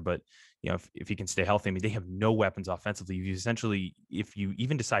player, but if he can stay healthy, I mean, they have no weapons offensively. You essentially, if you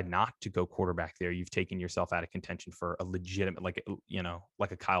even decide not to go quarterback there, you've taken yourself out of contention for a legitimate, like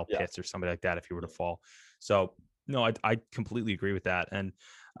a Kyle Pitts or somebody like that, if he were to fall. So no, I completely agree with that. And,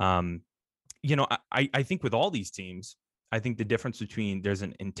 I think with all these teams, I think the difference between there's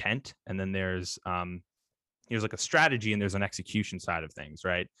an intent and then there's like a strategy and there's an execution side of things,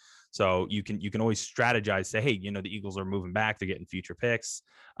 right? So you can always strategize, say, hey, the Eagles are moving back, they're getting future picks,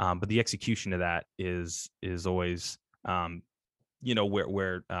 but the execution of that is always,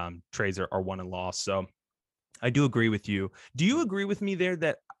 where trades are won and lost. So I do agree with you. Do you agree with me there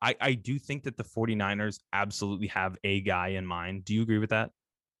that I do think that the 49ers absolutely have a guy in mind? Do you agree with that?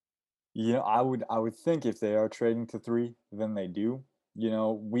 I would think if they are trading to 3, then they do.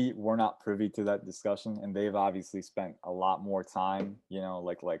 We're not privy to that discussion, and they've obviously spent a lot more time.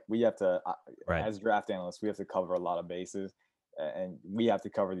 Like we have to, right, as draft analysts, we have to cover a lot of bases, and we have to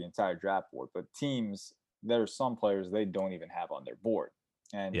cover the entire draft board. But teams, there are some players they don't even have on their board,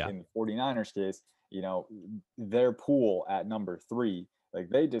 and in the 49ers case, their pool at number 3, like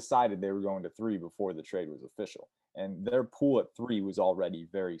they decided they were going to 3 before the trade was official, and their pool at 3 was already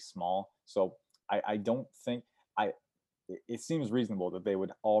very small. So I don't think it seems reasonable that they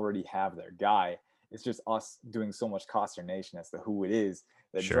would already have their guy. It's just us doing so much consternation as to who it is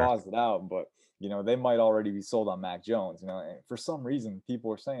that draws it out. But, they might already be sold on Mac Jones, and for some reason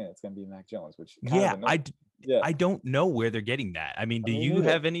people are saying it's going to be Mac Jones, which Yeah. I don't know where they're getting that. I mean, do Me you neither.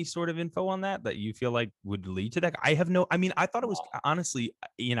 have any sort of info on that you feel like would lead to that? I have no. I mean, I thought it was honestly,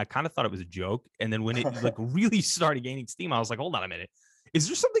 I kind of thought it was a joke, and then when it like really started gaining steam, I was like, hold on a minute, is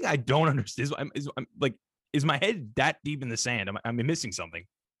there something I don't understand? Is my head that deep in the sand? Am I missing something?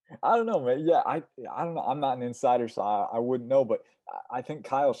 I don't know, man. Yeah, I don't know. I'm not an insider, so I wouldn't know. But I think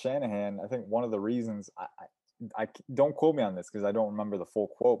Kyle Shanahan. I think one of the reasons don't quote me on this because I don't remember the full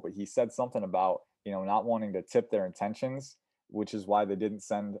quote, but he said something about not wanting to tip their intentions, which is why they didn't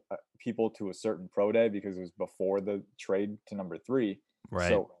send people to a certain pro day because it was before the trade to number 3. Right.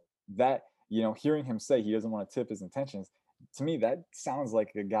 So that hearing him say he doesn't want to tip his intentions, to me that sounds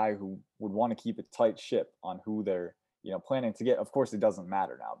like a guy who would want to keep a tight ship on who they're planning to get. Of course, it doesn't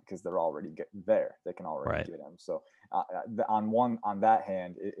matter now because they're already there. They can already get him. So on that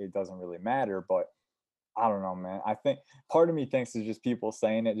hand, it doesn't really matter. But I don't know, man. I think part of me thinks it's just people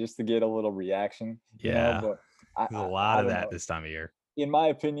saying it just to get a little reaction. Yeah, but there's a lot of don't that know. this time of year. In my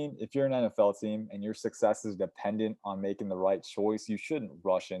opinion, if you're an NFL team and your success is dependent on making the right choice, you shouldn't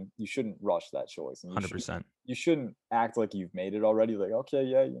rush in. You shouldn't rush that choice. And 100%. You shouldn't act like you've made it already. Like, okay,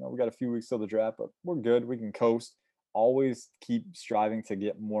 yeah, we got a few weeks till the draft, but we're good. We can coast. Always keep striving to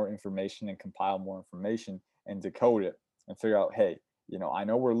get more information and compile more information and decode it and figure out, hey, I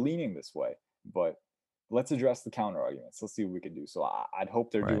know we're leaning this way, but let's address the counter arguments. Let's see what we can do. So I'd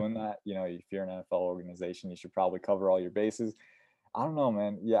hope they're doing that. If you're an NFL organization, you should probably cover all your bases. I don't know,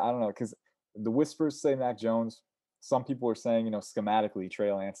 man. Yeah, I don't know, because the whispers say Mac Jones. Some people are saying, schematically,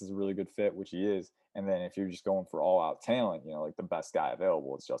 Trey Lance is a really good fit, which he is. And then if you're just going for all out talent, like the best guy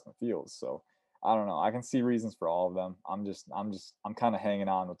available, it's Justin Fields. So I don't know. I can see reasons for all of them. I'm kind of hanging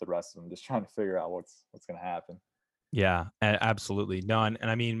on with the rest of them, just trying to figure out what's going to happen. Yeah, absolutely. No, and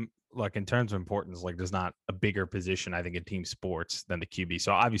I mean, like in terms of importance, like there's not a bigger position, I think, in team sports than the QB.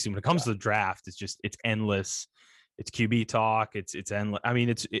 So obviously when it comes to the draft, it's endless. It's QB talk. It's endless. I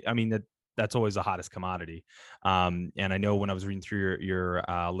mean, that's always the hottest commodity. And I know when I was reading through your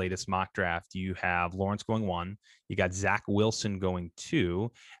latest mock draft, you have Lawrence going 1, you got Zach Wilson going 2,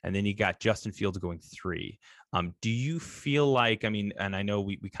 and then you got Justin Fields going 3. Do you feel like, I mean, and I know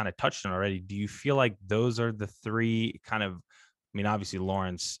we kind of touched on already, do you feel like those are the 3 kind of, I mean, obviously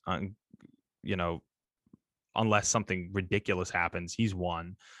Lawrence, unless something ridiculous happens, he's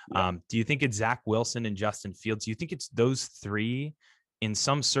 1. Yeah. Do you think it's Zach Wilson and Justin Fields? Do you think it's those 3 in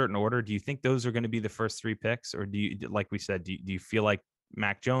some certain order? Do you think those are going to be the first 3 picks? Or do you, like we said, do you feel like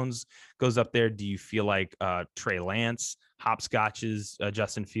Mac Jones goes up there? Do you feel like Trey Lance hopscotches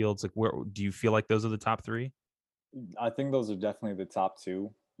Justin Fields? Like, where do you feel like those are the top 3? I think those are definitely the top 2.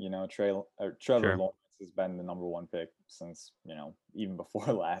 Trevor Lawrence has been the number 1 pick since, even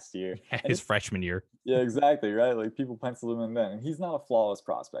before last year. His freshman year. Yeah, exactly. Right. Like people penciled him in then. And he's not a flawless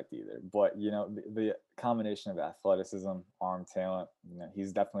prospect either. But, the combination of athleticism, arm talent,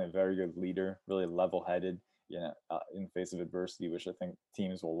 he's definitely a very good leader, really level headed, in the face of adversity, which I think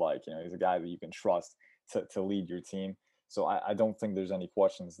teams will like. He's a guy that you can trust to lead your team. So I don't think there's any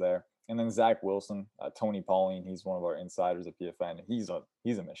questions there. And then Zach Wilson, Tony Pauline, he's one of our insiders at PFN. He's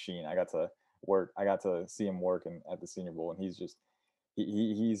a machine. I got to see him work at the Senior Bowl, and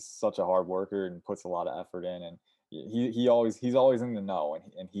he's such a hard worker and puts a lot of effort in. And he's always in the know.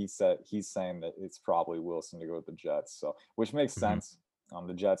 And he's saying that it's probably Wilson to go with the Jets. So which makes sense.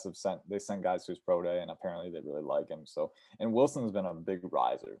 The Jets sent guys to his pro day, and apparently they really like him. So, and Wilson's been a big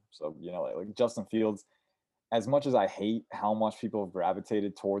riser. So like Justin Fields. As much as I hate how much people have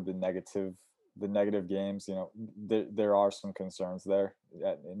gravitated toward the negative games, there are some concerns there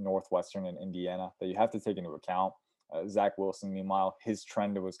in Northwestern and Indiana that you have to take into account. Zach Wilson, meanwhile, his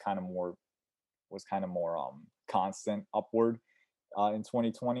trend was kind of more constant upward in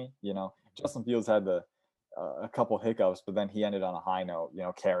 2020. Justin Fields had a couple hiccups, but then he ended on a high note,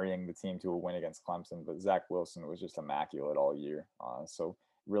 carrying the team to a win against Clemson. But Zach Wilson was just immaculate all year. So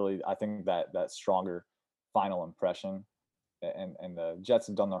really, I think that stronger final impression, and the Jets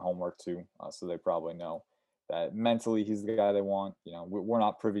have done their homework too, so they probably know that mentally he's the guy they want. We're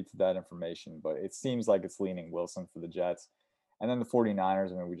not privy to that information, but it seems like it's leaning Wilson for the Jets. And then the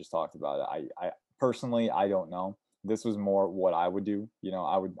 49ers, I mean, we just talked about it. I personally, I don't know. This was more what I would do.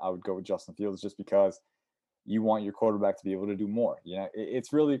 I would go with Justin Fields just because you want your quarterback to be able to do more.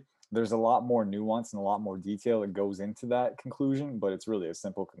 It's really, there's a lot more nuance and a lot more detail that goes into that conclusion, but it's really a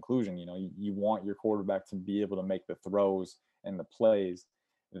simple conclusion. You want your quarterback to be able to make the throws and the plays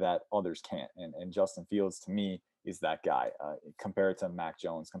that others can't. And Justin Fields, to me, is that guy compared to Mac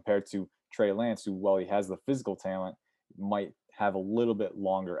Jones, compared to Trey Lance, who, while he has the physical talent, might have a little bit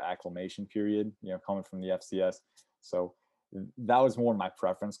longer acclimation period, coming from the FCS. So that was more my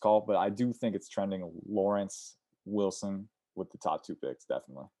preference call, but I do think it's trending Lawrence, Wilson with the top 2 picks,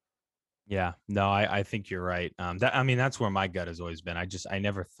 definitely. Yeah, no, I think you're right. That's where my gut has always been. I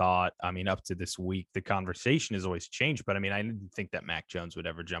never thought, up to this week, the conversation has always changed, but I didn't think that Mac Jones would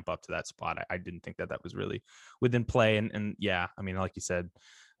ever jump up to that spot. I didn't think that was really within play. And yeah, like you said,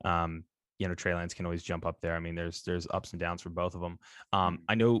 Trey Lance can always jump up there. There's ups and downs for both of them.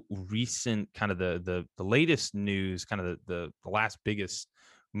 I know recent kind of the latest news, kind of the last biggest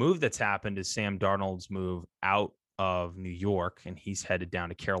move that's happened is Sam Darnold's move out of New York, and he's headed down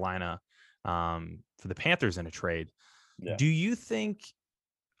to Carolina for the Panthers in a trade. Yeah. Do you think,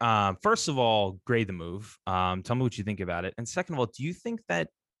 first of all, grade the move? Tell me what you think about it. And second of all, do you think that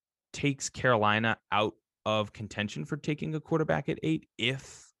takes Carolina out of contention for taking a quarterback at 8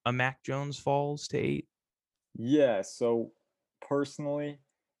 if a Mac Jones falls to 8? Yeah. So personally,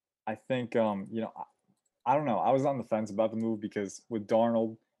 I think, I don't know. I was on the fence about the move because with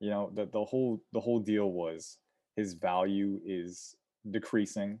Darnold, the whole deal was his value is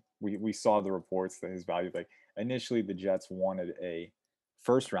decreasing. We saw the reports that his value, like initially the Jets wanted a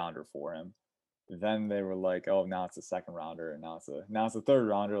first rounder for him. Then they were like, oh, now it's a second rounder, and now it's a third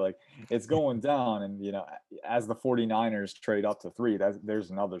rounder. Like it's going down. And as the 49ers trade up to 3, there's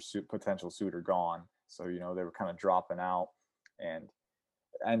another potential suitor gone. So they were kind of dropping out, and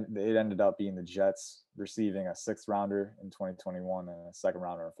it ended up being the Jets receiving a 6th rounder in 2021 and a 2nd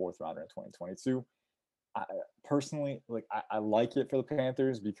rounder and a 4th rounder in 2022. I personally, I like it for the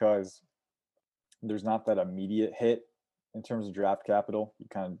Panthers because there's not that immediate hit in terms of draft capital. You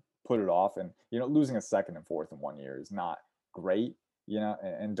kind of put it off, and losing a 2nd and 4th in 1 year is not great.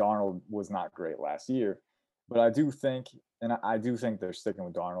 And Darnold was not great last year, but I do think they're sticking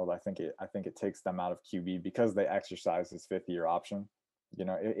with Darnold. I think it takes them out of QB because they exercise his 5th-year option.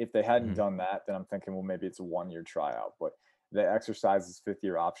 If they hadn't done that, then I'm thinking, well, maybe it's a 1-year tryout, but they exercise his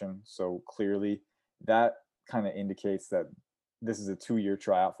 5th-year option, so clearly that kind of indicates that this is a 2-year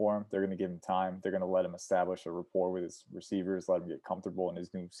tryout for him. They're going to give him time. They're going to let him establish a rapport with his receivers, let him get comfortable in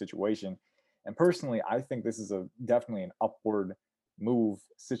his new situation. And personally, I think this is definitely an upward move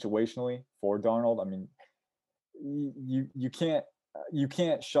situationally for Darnold. You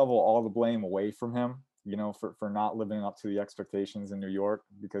can't shovel all the blame away from him, for not living up to the expectations in New York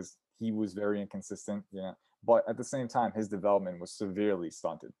because he was very inconsistent. But at the same time, his development was severely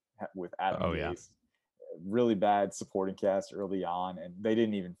stunted with Adam Gase. Really bad supporting cast early on, and they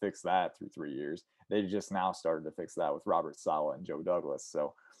didn't even fix that through 3 years. They just now started to fix that with Robert Saleh and Joe Douglas.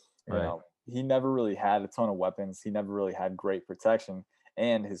 So, he never really had a ton of weapons. He never really had great protection,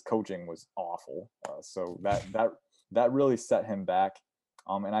 and his coaching was awful. So that really set him back.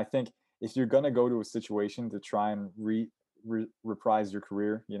 And I think if you're going to go to a situation to try and reprise your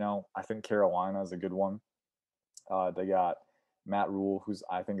career, I think Carolina is a good one. They got Matt Rule, who's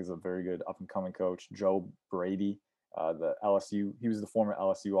I think is a very good up-and-coming coach. Joe Brady, he was the former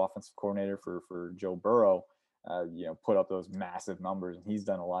LSU offensive coordinator for Joe Burrow. Put up those massive numbers, and he's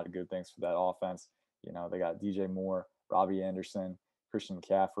done a lot of good things for that offense. They got DJ Moore, Robbie Anderson, Christian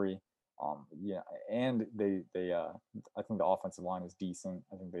McCaffrey. And they I think the offensive line is decent.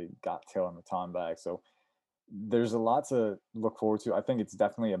 I think they got Taylor Maton back. So there's a lot to look forward to. I think it's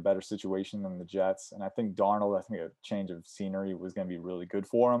definitely a better situation than the Jets. And I think Darnold, a change of scenery was going to be really good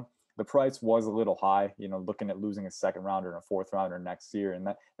for him. The price was a little high, looking at losing a 2nd rounder and a 4th rounder next year. And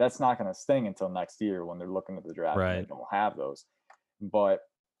that's not going to sting until next year when they're looking at the draft. Right. And they don't have those. But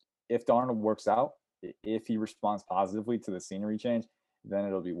if Darnold works out, if he responds positively to the scenery change, then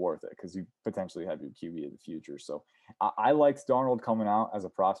it'll be worth it because you potentially have your QB of the future. So I liked Darnold coming out as a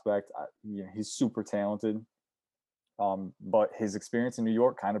prospect. He's super talented. But his experience in New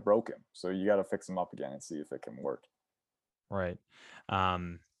York kind of broke him. So you got to fix him up again and see if it can work. Right.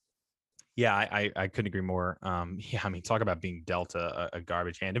 Yeah, I couldn't agree more. Talk about being dealt a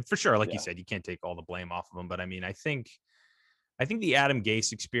garbage hand. And for sure, like you said, you can't take all the blame off of him. But I think the Adam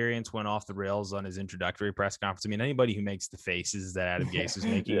Gase experience went off the rails on his introductory press conference. Anybody who makes the faces that Adam Gase is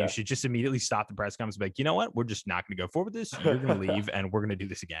making, you should just immediately stop the press conference and be like, you know what? We're just not going to go forward with this. You're going to leave, and we're going to do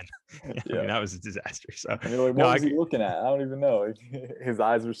this again. That was a disaster. So, what was he looking at? I don't even know. His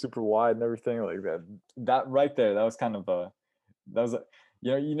eyes were super wide and everything like that. That right there, that was kind of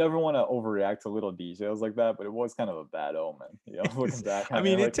you never want to overreact to little details like that, but it was kind of a bad omen. Looking back.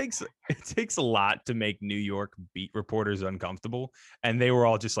 It takes a lot to make New York beat reporters uncomfortable, and they were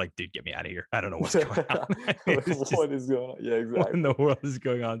all just like, "Dude, get me out of here! I don't know what's going on. What is going on? Yeah, exactly. What in the world is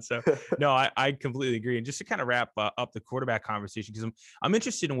going on?" So, no, I completely agree. And just to kind of wrap up the quarterback conversation, because I'm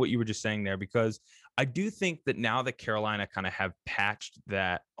interested in what you were just saying there, because I do think that now that Carolina kind of have patched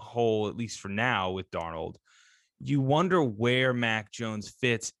that hole, at least for now, with Darnold. you wonder where Mac Jones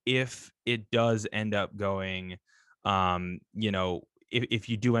fits if it does end up going, if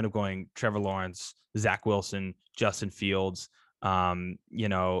you do end up going Trevor Lawrence, Zach Wilson, Justin Fields, and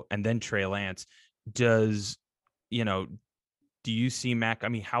then Trey Lance, do you see Mac? I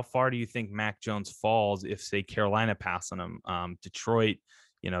mean, how far do you think Mac Jones falls if, say, Carolina pass on him? Detroit,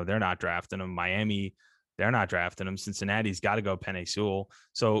 they're not drafting him. Miami, they're not drafting him. Cincinnati's got to go Penei Sewell.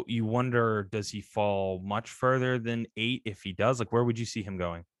 So you wonder, does he fall much further than 8? If he does, like, where would you see him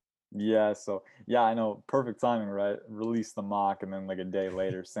going? Yeah, so yeah, I know, perfect timing, right? Release the mock, and then like a day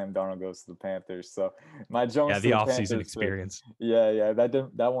later, Sam Darnold goes to the Panthers. So my Jones, Yeah, the offseason experience. Yeah,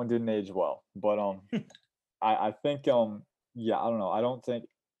 that one didn't age well, but I think yeah, I don't know. I don't think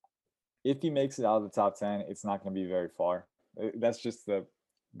if he makes it out of the top 10, it's not going to be very far. That's just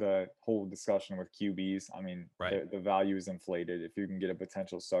the whole discussion with QBs. I mean, right. The value is inflated. If you can get a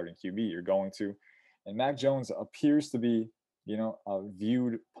potential starting QB, you're going to. And Mac Jones appears to be,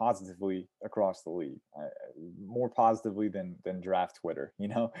 viewed positively across the league, more positively than draft Twitter,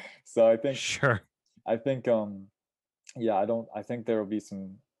 So I think, sure. I think, I think there will be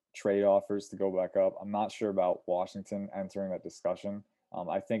some trade offers to go back up. I'm not sure about Washington entering that discussion.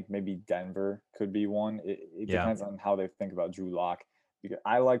 I think maybe Denver could be one. It depends on how they think about Drew Lock. Because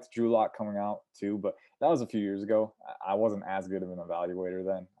I liked Drew Lock coming out too, but that was a few years ago. I wasn't as good of an evaluator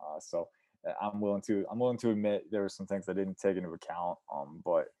then, so I'm willing to admit there were some things I didn't take into account.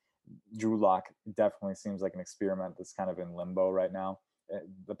 But Drew Lock definitely seems like an experiment that's kind of in limbo right now.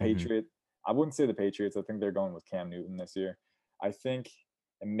 The Patriots, I wouldn't say the Patriots. I think they're going with Cam Newton this year. I think.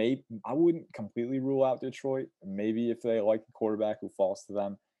 And I wouldn't completely rule out Detroit. Maybe if they like the quarterback who falls to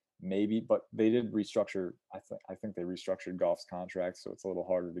them, maybe. But they did restructure. I think they restructured Goff's contract, so it's a little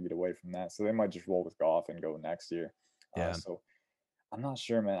harder to get away from that. So they might just roll with Goff and go next year. Yeah. So I'm not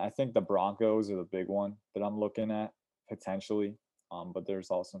sure, man. I think the Broncos are the big one that I'm looking at potentially. But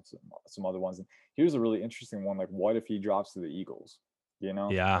there's also some other ones. And here's a really interesting one. Like, what if he drops to the Eagles?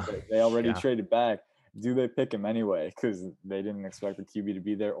 Yeah. They already traded back. Do they pick him anyway because they didn't expect the QB to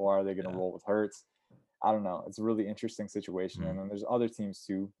be there, or are they going to roll with Hurts? I don't know. It's a really interesting situation. And then there's other teams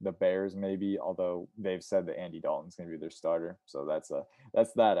too, the Bears maybe, although they've said that Andy Dalton's going to be their starter. So that's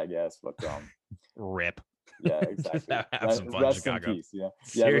that, I guess. But rip. Yeah, exactly. Rest in peace. Yeah.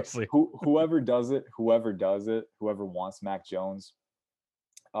 Seriously. Whoever does it, whoever wants Mac Jones,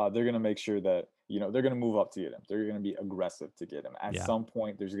 they're going to make sure that, they're going to move up to get him. They're going to be aggressive to get him. At some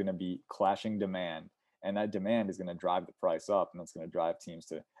point, there's going to be clashing demand, and that demand is going to drive the price up, and it's going to drive teams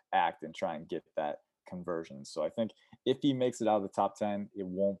to act and try and get that conversion. So I think if he makes it out of the top 10, it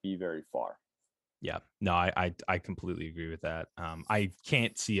won't be very far. Yeah, no, I completely agree with that. I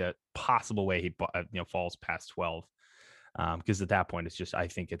can't see a possible way he falls past 12, because at that point it's just, I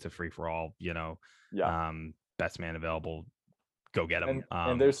think it's a free for all. Best man available, go get him.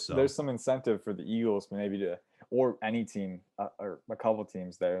 And there's some incentive for the Eagles maybe to, or any team or a couple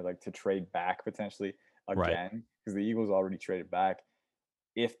teams there, like to trade back potentially again, because the Eagles already traded back.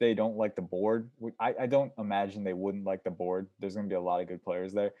 If they don't like the board, I don't imagine they wouldn't like the board. There's going to be a lot of good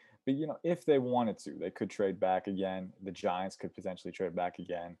players there. But, if they wanted to, they could trade back again. The Giants could potentially trade back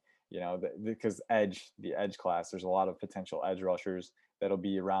again, because the edge class, there's a lot of potential edge rushers that'll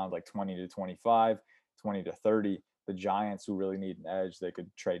be around like 20 to 25, 20 to 30. The Giants, who really need an edge, they could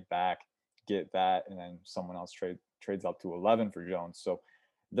trade back, get that, and then someone else trades up to 11 for Jones. So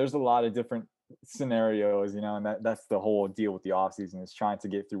there's a lot of different scenarios, and that's the whole deal with the offseason, is trying to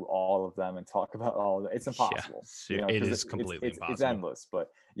get through all of them and talk about all of them. It's impossible. It is completely impossible. It's endless. But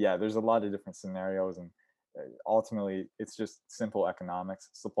yeah, there's a lot of different scenarios, and ultimately it's just simple economics,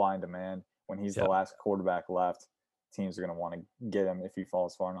 supply and demand. When he's the last quarterback left, teams are going to want to get him if he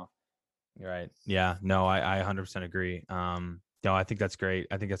falls far enough. Right. Yeah. No, I 100% agree. No, I think that's great.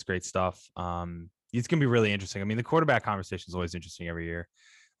 I think that's great stuff. It's going to be really interesting. I mean, the quarterback conversation is always interesting every year.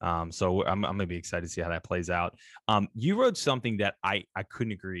 So I'm going to be excited to see how that plays out. You wrote something that I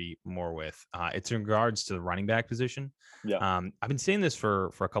couldn't agree more with. It's in regards to the running back position. Yeah. I've been saying this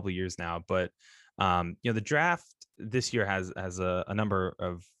for a couple of years now, but the draft this year has a number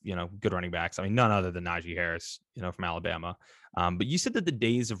of, good running backs. I mean, none other than Najee Harris, from Alabama. But you said that the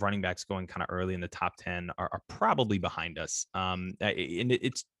days of running backs going kind of early in the top 10 are probably behind us. And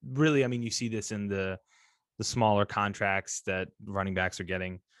it's really, I mean, you see this in the smaller contracts that running backs are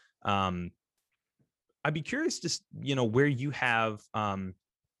getting. I'd be curious just, where you have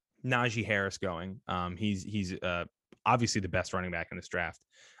Najee Harris going. He's obviously the best running back in this draft.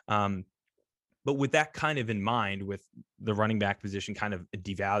 But with that kind of in mind, with the running back position kind of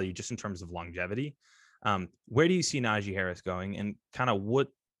devalued just in terms of longevity, where do you see Najee Harris going, and kind of what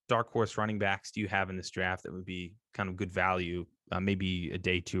dark horse running backs do you have in this draft that would be kind of good value, maybe a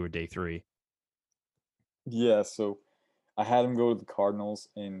day 2 or day 3? Yeah, so I had him go to the Cardinals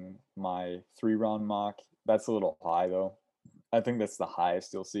in my 3-round mock. That's a little high though. I think that's the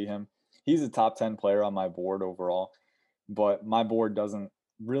highest you'll see him. He's a top 10 player on my board overall, but my board doesn't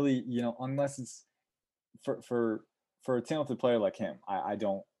really, unless it's for a talented player like him, I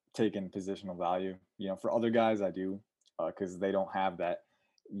don't take in positional value. For other guys, I do because they don't have that,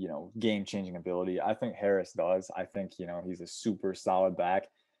 game changing ability. I think Harris does. I think he's a super solid back,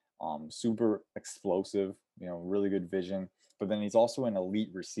 super explosive. Really good vision. But then he's also an elite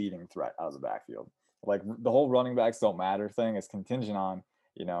receiving threat out of the backfield. Like the whole running backs don't matter thing is contingent on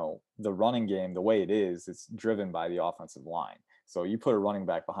the running game. The way it is, it's driven by the offensive line. So you put a running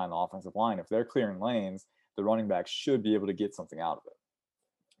back behind the offensive line, if they're clearing lanes, the running back should be able to get something out of it.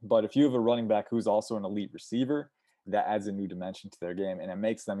 But if you have a running back who's also an elite receiver, that adds a new dimension to their game and it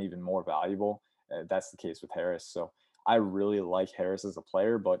makes them even more valuable. That's the case with Harris. So I really like Harris as a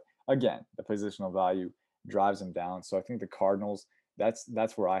player, but again, the positional value drives him down. So I think the Cardinals, that's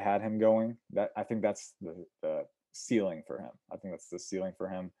where I had him going. I think that's the ceiling for him. I think that's the ceiling for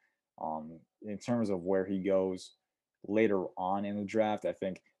him. In terms of where he goes later on in the draft, I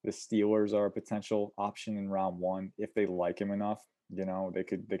think the Steelers are a potential option in round 1 if they like him enough. They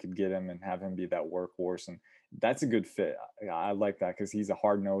could get him and have him be that workhorse, and that's a good fit. I like that because he's a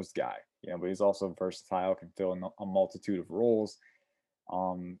hard-nosed guy, but he's also versatile, can fill in a multitude of roles.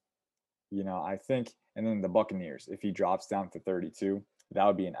 I think, and then the Buccaneers, if he drops down to 32, that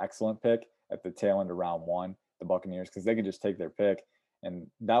would be an excellent pick at the tail end of round 1, the Buccaneers, because they could just take their pick. And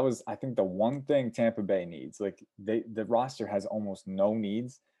that was, I think, the one thing Tampa Bay needs. Like the roster has almost no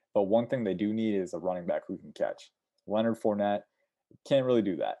needs, but one thing they do need is a running back who can catch. Leonard Fournette can't really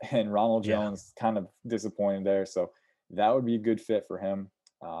do that, and Ronald Jones kind of disappointed there. So that would be a good fit for him.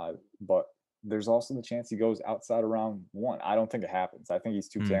 But there's also the chance he goes outside of round 1. I don't think it happens. I think he's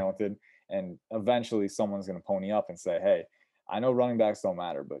too talented, and eventually someone's going to pony up and say, "Hey, I know running backs don't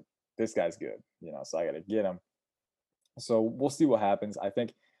matter, but this guy's good, so I got to get him." So we'll see what happens. I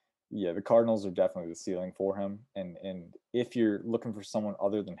think, the Cardinals are definitely the ceiling for him. And if you're looking for someone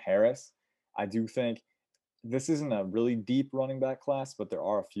other than Harris, I do think this isn't a really deep running back class, but there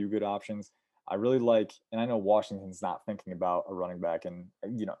are a few good options. I really like, and I know Washington's not thinking about a running back, and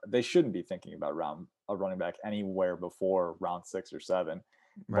they shouldn't be thinking about a running back anywhere before round 6 or 7.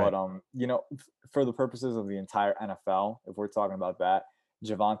 Right. But for the purposes of the entire NFL, if we're talking about that,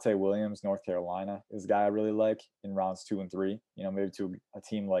 Javonte Williams, North Carolina, is a guy I really like in rounds 2 and 3. Maybe to a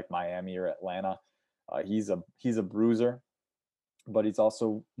team like Miami or Atlanta. He's a bruiser, but he's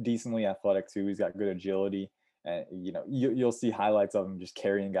also decently athletic too. He's got good agility, and you'll see highlights of him just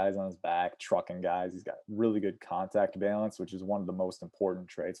carrying guys on his back, trucking guys. He's got really good contact balance, which is one of the most important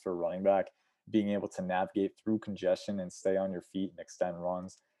traits for a running back. Being able to navigate through congestion and stay on your feet and extend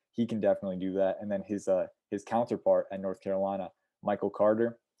runs, he can definitely do that. And then his counterpart at North Carolina, Michael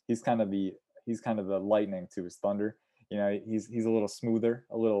Carter, he's kind of the lightning to his thunder. He's a little smoother,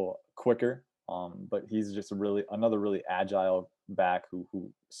 a little quicker, but he's just another really agile back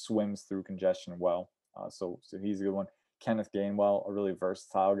who swims through congestion well. So he's a good one. Kenneth Gainwell, a really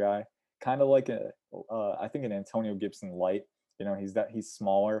versatile guy, kind of like I think an Antonio Gibson light. He's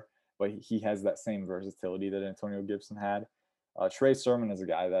smaller, but he has that same versatility that Antonio Gibson had. Trey Sermon is a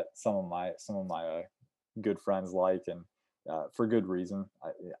guy that some of my good friends like, and for good reason.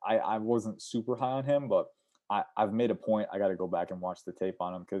 I wasn't super high on him, but I've made a point. I got to go back and watch the tape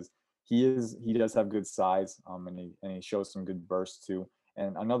on him because he does have good size, and he shows some good burst too.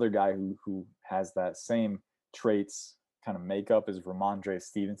 And another guy who has that same traits kind of makeup is Ramondre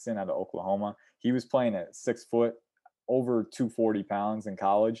Stevenson out of Oklahoma. He was playing at 6 foot, over 240 pounds in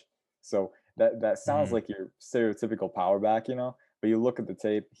college. So that sounds like your stereotypical power back, but you look at the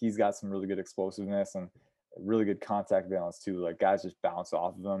tape, he's got some really good explosiveness and really good contact balance too. Like guys just bounce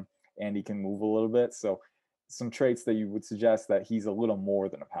off of him, and he can move a little bit. So some traits that you would suggest that he's a little more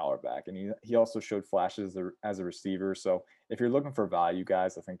than a power back. And he also showed flashes as a receiver. So if you're looking for value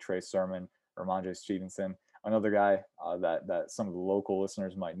guys, I think Trey Sermon, Ramondre Stevenson, another guy that some of the local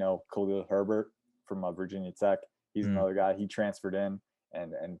listeners might know, Khalil Herbert from Virginia Tech. He's another guy. He transferred in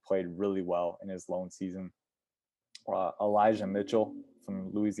and played really well in his lone season. Elijah Mitchell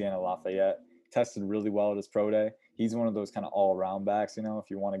from Louisiana Lafayette tested really well at his pro day. He's one of those kind of all-around backs, if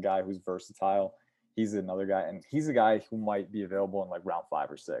you want a guy who's versatile, he's another guy. And he's a guy who might be available in like round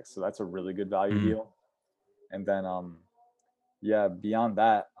 5 or 6. So that's a really good value deal. And then, beyond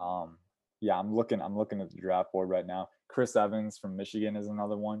that, I'm looking at the draft board right now. Chris Evans from Michigan is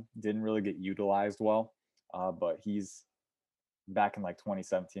another one. Didn't really get utilized well, but he's back in like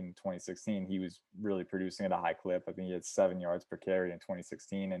 2017 and 2016, he was really producing at a high clip. I think he had 7 yards per carry in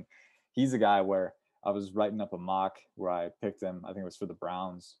 2016. And he's a guy where I was writing up a mock where I picked him. I think it was for the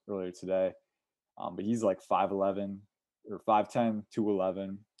Browns earlier today. But he's like 5'11" or 5'10",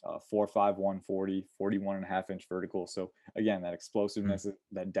 211, 4'5", 140, 41.5-inch vertical. So again, that explosiveness,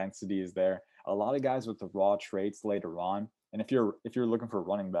 that density is there. A lot of guys with the raw traits later on. And if you're looking for a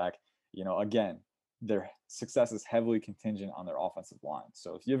running back, again, their success is heavily contingent on their offensive line.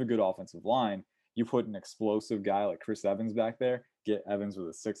 So if you have a good offensive line, you put an explosive guy like Chris Evans back there, get Evans with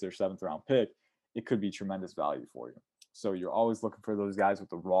a 6th or 7th round pick, it could be tremendous value for you. So you're always looking for those guys with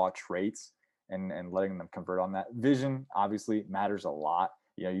the raw traits and letting them convert on that. Vision obviously matters a lot.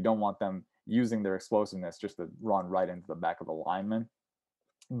 You don't want them using their explosiveness just to run right into the back of a lineman.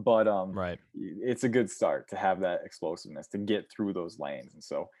 But right, it's a good start to have that explosiveness to get through those lanes. And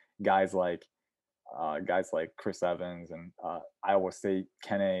so guys like Chris Evans and Iowa State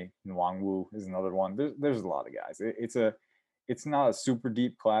Kene Nwangwu is another one. There's a lot of guys. It's not a super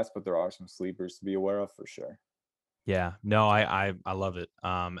deep class, but there are some sleepers to be aware of for sure. Yeah, no, I love it.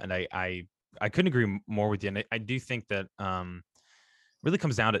 And I couldn't agree more with you. And I do think that really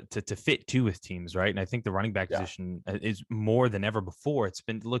comes down to fit too with teams, right? And I think the running back position is more than ever before. It's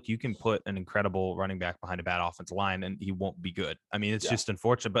been, look, you can put an incredible running back behind a bad offensive line and he won't be good. I mean, it's just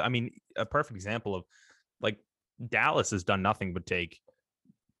unfortunate. But I mean, a perfect example of like Dallas has done nothing but take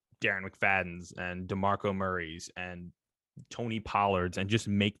Darren McFadden's and DeMarco Murray's and Tony Pollard's and just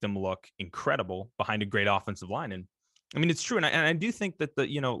make them look incredible behind a great offensive line. And I mean, it's true. And I do think that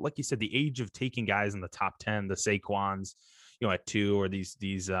like you said, the age of taking guys in the top 10, the Saquons, at 2, or these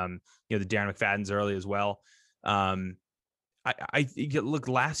the Darren McFadden's early as well. I look,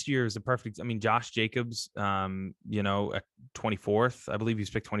 last year is a perfect. I mean, Josh Jacobs, at 24th, I believe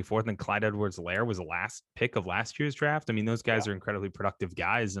he's picked 24th, and then Clyde Edwards-Helaire was the last pick of last year's draft. I mean, those guys are incredibly productive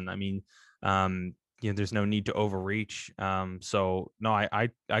guys, and I mean, there's no need to overreach. So no, I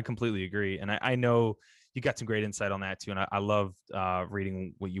completely agree, and I know you got some great insight on that too. And I loved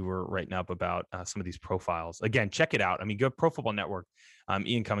reading what you were writing up about some of these profiles. Again, check it out. I mean, go Pro Football Network.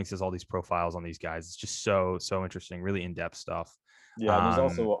 Ian Cummings does all these profiles on these guys. It's just so interesting, really in-depth stuff. Yeah, there's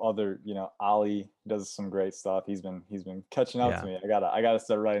also other, Ali does some great stuff. He's been catching up to me. I gotta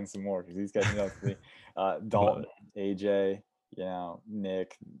start writing some more because he's catching up to me. Dalton, AJ,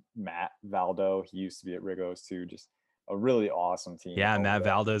 Nick, Matt, Valdo. He used to be at Rigos too. Just a really awesome team. Yeah, Matt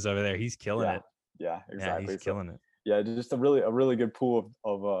Valdo's over there. He's killing it. Yeah, exactly. Yeah, he's killing it. Yeah, just a really good pool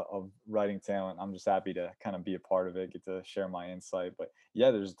of writing talent. I'm just happy to kind of be a part of it, get to share my insight. But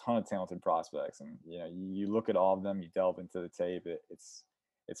yeah, there's a ton of talented prospects, and you look at all of them, you delve into the tape. It's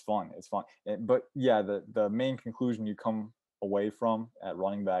fun. It's fun. But yeah, the main conclusion you come away from at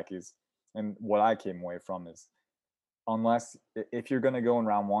running back is, and what I came away from is, unless if you're going to go in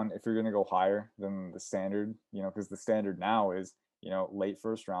round 1, if you're going to go higher than the standard, because the standard now is late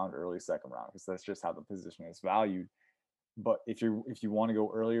first round, early second round, because that's just how the position is valued. But if you want to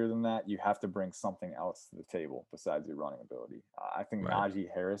go earlier than that, you have to bring something else to the table besides your running ability. I think Najee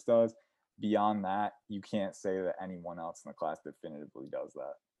Harris does. Beyond that, you can't say that anyone else in the class definitively does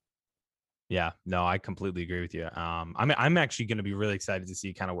that. Yeah, no, I completely agree with you. I'm actually going to be really excited to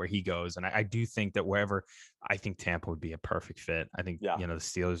see kind of where he goes. And I do think that wherever, I think Tampa would be a perfect fit. I think, the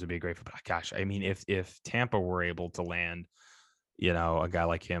Steelers would be a great fit. But gosh, I mean, if Tampa were able to land, a guy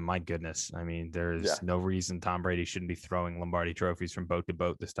like him, my goodness. I mean, there's no reason Tom Brady shouldn't be throwing Lombardi trophies from boat to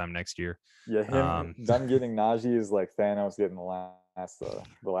boat this time next year. Yeah, them getting Najee is like Thanos getting the last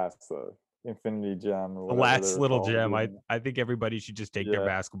infinity gem. The last little gem. I think everybody should just take their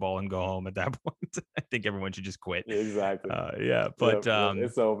basketball and go home at that point. I think everyone should just quit. Exactly. But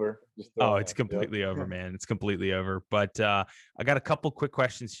it's over. It's completely over, man. It's completely over. But I got a couple quick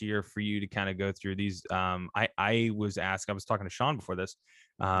questions here for you to kind of go through these. I was talking to Sean before this,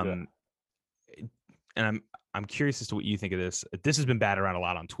 and I'm curious as to what you think of this. This has been batted around a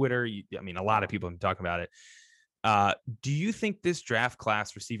lot on Twitter. A lot of people have been talking about it. Do you think this draft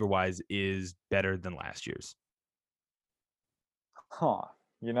class receiver wise is better than last year's? I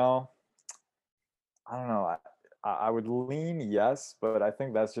don't know. I would lean yes, but I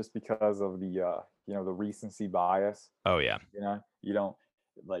think that's just because of the the recency bias. Oh yeah. You don't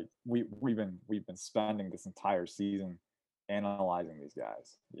like we've been spending this entire season analyzing these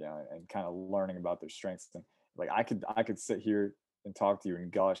guys, and kind of learning about their strengths. And like I could sit here and talk to you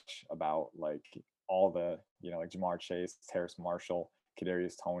and gush about like all the, like Jamar Chase, Terrace Marshall,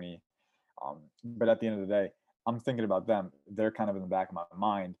 Kadarius Toney. But at the end of the day, I'm thinking about them. They're kind of in the back of my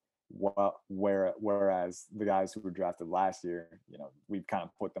mind. Whereas the guys who were drafted last year, we've kind of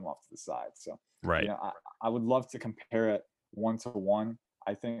put them off to the side. So, right. I would love to compare it 1-to-1.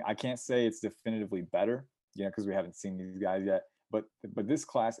 I think I can't say it's definitively better, because we haven't seen these guys yet. But this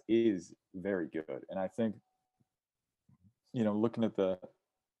class is very good, and I think, looking at the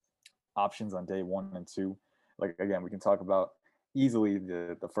options on day 1 and 2, like again, we can talk about easily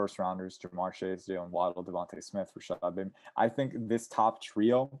the first rounders: Jamar Chase, Jalen Waddle, Devontae Smith, Rashad Bateman. I think this top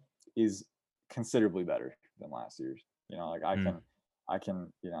trio is considerably better than last year's. I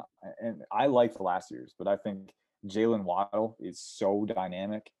can, and I like the last year's, but I think Jalen Waddle is so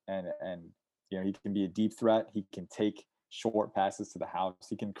dynamic, and he can be a deep threat. He can take short passes to the house.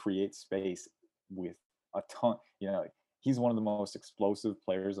 He can create space with a ton. He's one of the most explosive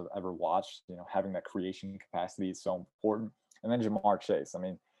players I've ever watched. Having that creation capacity is so important. And then Jamar Chase. I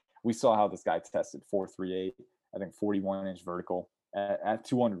mean, we saw how this guy tested 4.38, I think 41-inch vertical at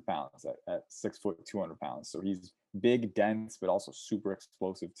 200 pounds, at 6 foot, 200 pounds. So he's big, dense, but also super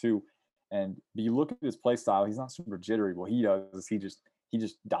explosive too. And you look at his play style, he's not super jittery. What he does is he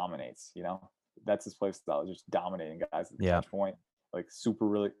just dominates, that's his play style, just dominating guys at the catch point. Like super,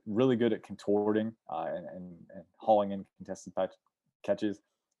 really, really good at contorting and hauling in contested catches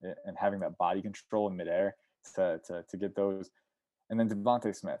and having that body control in midair to get those. And then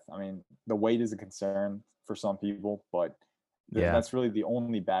Devontae Smith. I mean, the weight is a concern for some people, but that's really the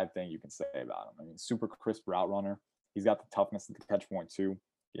only bad thing you can say about him. I mean, super crisp route runner. He's got the toughness at the catch point too.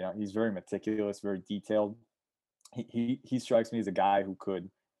 He's very meticulous, very detailed. He strikes me as a guy who could,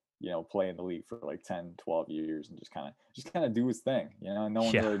 play in the league for like 10, 12 years and just kind of do his thing, and no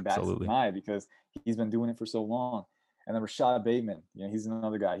one really bats an eye because he's been doing it for so long. And then Rashad Bateman, he's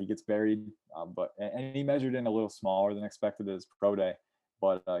another guy. He gets buried, and he measured in a little smaller than expected at his pro day,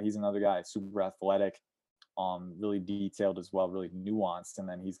 but he's another guy, super athletic, really detailed as well, really nuanced. And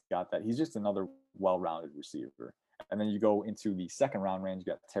then he's got that. He's just another well-rounded receiver. And then you go into the second round range,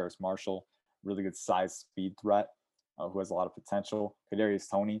 you got Terrace Marshall, really good size, speed threat, who has a lot of potential. Kadarius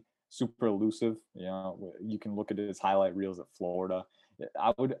Toney, super elusive. You can look at his highlight reels at Florida.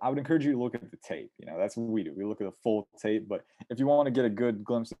 I would encourage you to look at the tape. That's what we do. We look at the full tape. But if you want to get a good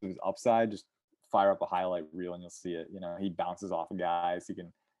glimpse of his upside, just fire up a highlight reel and you'll see it. He bounces off of guys. He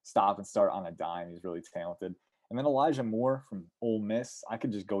can stop and start on a dime. He's really talented. And then Elijah Moore from Ole Miss. I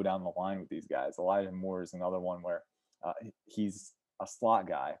could just go down the line with these guys. Elijah Moore is another one where he's a slot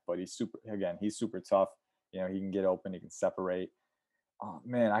guy, but he's super tough. He can get open. He can separate. Oh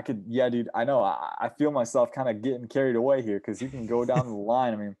man, dude, I know. I feel myself kind of getting carried away here because he can go down the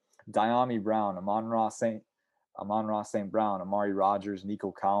line. I mean, Diami Brown, Amon-Ra St. Brown, Amari Rogers,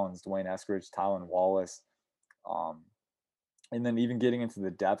 Nico Collins, Dwayne Eskridge, Tylan Wallace. And then even getting into the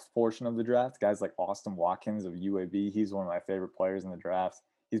depth portion of the draft, guys like Austin Watkins of UAB, he's one of my favorite players in the draft.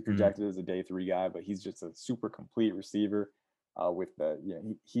 He's projected as a day 3 guy, but he's just a super complete receiver with the,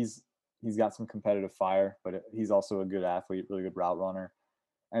 he's got some competitive fire, but he's also a good athlete, really good route runner.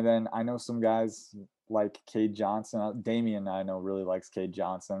 And then I know some guys like Cade Johnson. Damian, I know, really likes Cade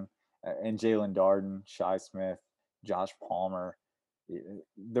Johnson, and Jalen Darden, Shi Smith, Josh Palmer.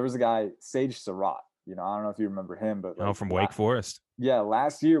 There was a guy, Sage Surratt. I don't know if you remember him, but from Wake Forest. Yeah,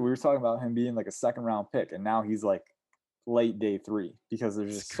 last year we were talking about him being like a second round pick, and now he's like late day 3 because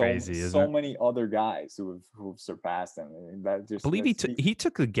there's just so many other guys who've surpassed him. And that just, I believe he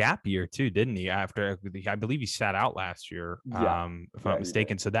took a gap year too, didn't he? After I believe he sat out last year, if I'm not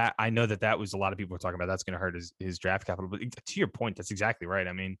mistaken. So that I know that was a lot of people were talking about that's going to hurt his draft capital. But to your point, that's exactly right.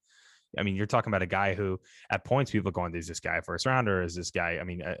 I mean, you're talking about a guy who, at points, people are going, "Is this guy a first rounder? Is this guy?" I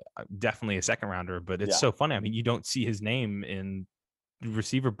mean, definitely a second rounder. But it's so funny. I mean, you don't see his name in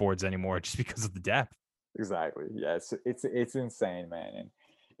receiver boards anymore just because of the depth. Exactly. Yeah, it's insane, man,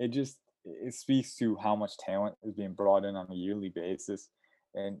 and it speaks to how much talent is being brought in on a yearly basis.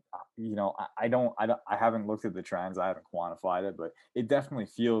 And I haven't looked at the trends, I haven't quantified it, but it definitely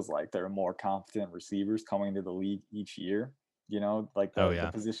feels like there are more competent receivers coming into the league each year. The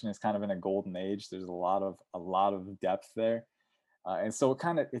position is kind of in a golden age. There's a lot of depth there. And so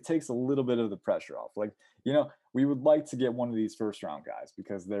it takes a little bit of the pressure off. We would like to get one of these first round guys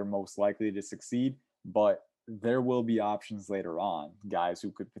because they're most likely to succeed, but there will be options later on, guys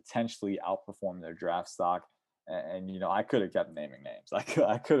who could potentially outperform their draft stock. And I could have kept naming names.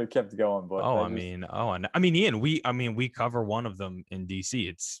 I could have kept going, but Ian, we cover one of them in DC.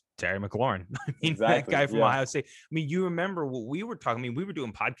 It's Terry McLaurin. Exactly. That guy from Ohio State. I mean, you remember what we were talking. I mean, we were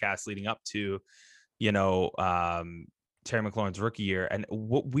doing podcasts leading up to, Terry McLaurin's rookie year, and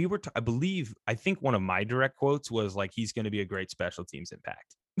what we were, I think one of my direct quotes was like, he's going to be a great special teams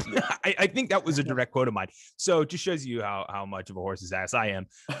impact. Yeah. I think that was a direct quote of mine. So it just shows you how much of a horse's ass I am.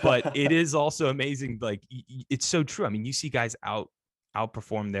 But it is also amazing. Like, it's so true. I mean, you see guys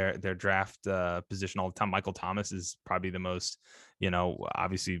outperform their draft position all the time. Michael Thomas is probably the most,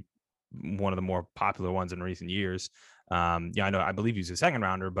 obviously one of the more popular ones in recent years. I believe he's a second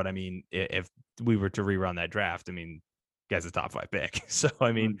rounder, but I mean, if we were to rerun that draft, I mean, guy's a top 5 pick. So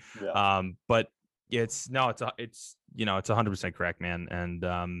I mean, but it's 100% correct, man. And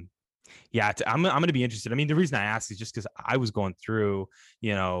I'm going to be interested. I mean, the reason I ask is just because I was going through,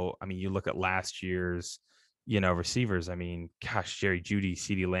 you look at last year's, receivers. I mean, gosh, Jerry Jeudy,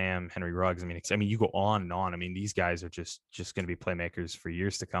 CeeDee Lamb, Henry Ruggs. I mean, you go on and on. I mean, these guys are just going to be playmakers for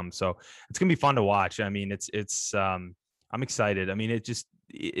years to come. So it's going to be fun to watch. I mean, I'm excited. I mean,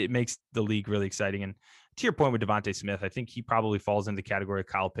 it makes the league really exciting. And to your point with Devontae Smith, I think he probably falls into the category of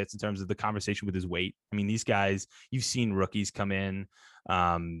Kyle Pitts in terms of the conversation with his weight. I mean, these guys, you've seen rookies come in,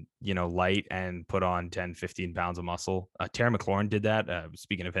 light and put on 10, 15 pounds of muscle. Terry McLaurin did that.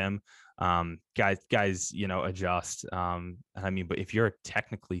 Speaking of him, guys, adjust. But if you're a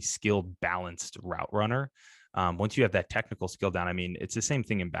technically skilled, balanced route runner, once you have that technical skill down, I mean, it's the same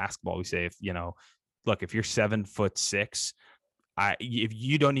thing in basketball. We say, if you're 7'6", if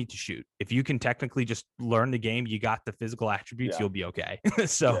you don't need to shoot, if you can technically just learn the game, you got the physical attributes, you'll be okay.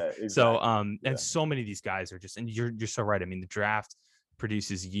 Exactly. And so many of these guys are just, and you're so right. I mean, the draft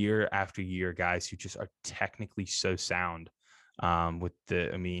produces year after year guys who just are technically so sound,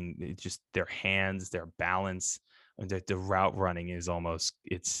 just their hands, their balance, the route running is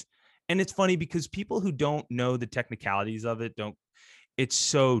and it's funny because people who don't know the technicalities of it it's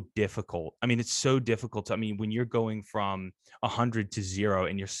so difficult. I mean, it's so difficult when you're going from 100 to 0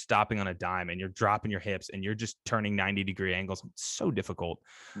 and you're stopping on a dime and you're dropping your hips and you're just turning 90-degree angles. It's so difficult.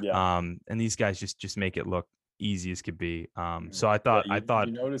 Yeah. And these guys just make it look easy as could be. So I thought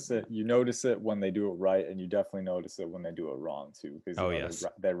you notice it when they do it right, and you definitely notice it when they do it wrong too, because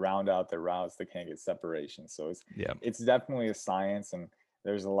they round out their routes, they can't get separation. So it's definitely a science, and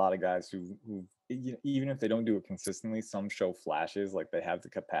there's a lot of guys who even if they don't do it consistently, some show flashes like they have the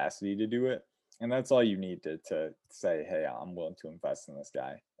capacity to do it, and that's all you need to say, hey, I'm willing to invest in this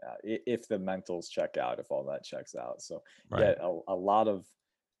guy, if the mentals check out, if all that checks out. So a lot of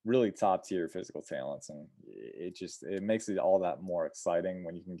really top tier physical talents, and it makes it all that more exciting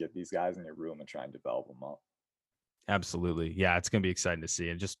when you can get these guys in your room and try and develop them up. Absolutely. Yeah, it's going to be exciting to see.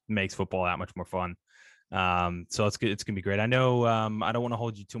 It just makes football that much more fun. So it's good. It's going to be great. I know I don't want to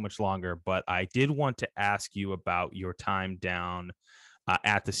hold you too much longer, but I did want to ask you about your time down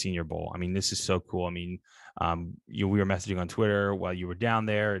at the Senior Bowl. I mean, this is so cool. I mean, we were messaging on Twitter while you were down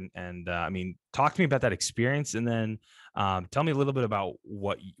there, and I mean, talk to me about that experience, and then tell me a little bit about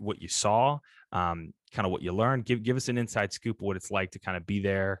what you saw, kind of what you learned. Give us an inside scoop of what it's like to kind of be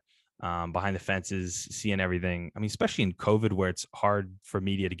there, behind the fences, seeing everything. I mean, especially in COVID, where it's hard for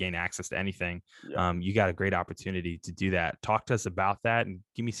media to gain access to anything. Yeah. You got a great opportunity to do that. Talk to us about that, and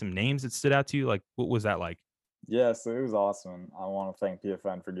give me some names that stood out to you. Like, what was that like? Yeah, so it was awesome. I want to thank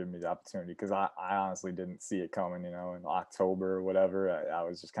PFN for giving me the opportunity, because I honestly didn't see it coming, in October or whatever. I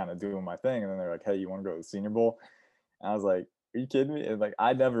was just kind of doing my thing, and then they're like, hey, you want to go to the Senior Bowl? And I was like, are you kidding me? And like,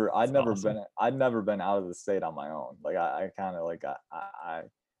 I'd never been out of the state on my own. Like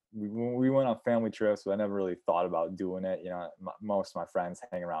we went on family trips, but I never really thought about doing it. Most of my friends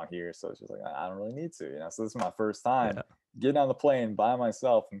hang around here, so it's just like, I don't really need to, so this is my first time getting on the plane by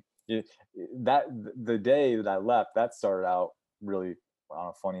myself. And the day that I left, that started out really on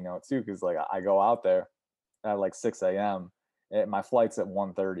a funny note too, because like I go out there at like 6 a.m. My flight's at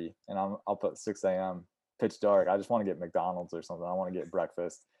 1:30, and I'm up at 6 a.m. pitch dark. I just want to get McDonald's or something. I want to get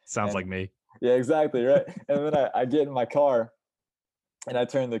breakfast. Sounds like me. Yeah, exactly, right. And then I get in my car, and I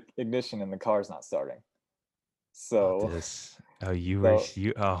turn the ignition, and the car's not starting. So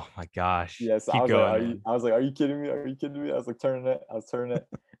oh my gosh. Yes, I was like, are you kidding me? Are you kidding me? I was turning it,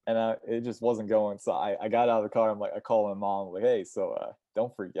 and it just wasn't going. So I got out of the car. I'm like, I call my mom, like, hey, so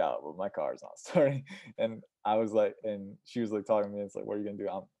don't freak out, but my car's not starting. And I was like, and she was like talking to me. It's like, what are you gonna do?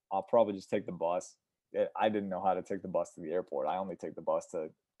 I'll probably just take the bus. I didn't know how to take the bus to the airport. I only take the bus to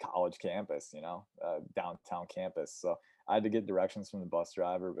college campus, downtown campus. So I had to get directions from the bus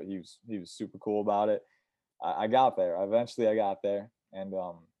driver, but he was super cool about it. I got there. Eventually I got there, and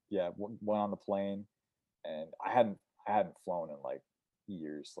went on the plane, and I hadn't flown in like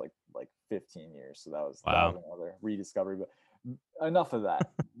years, like 15 years. So that was another rediscovery. But enough of that.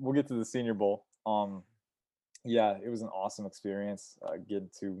 We'll get to the Senior Bowl. It was an awesome experience.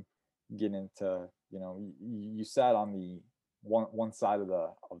 Getting into, you sat on the one side of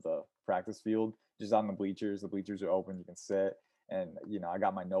the practice field, just on the bleachers. The bleachers are open, you can sit, and I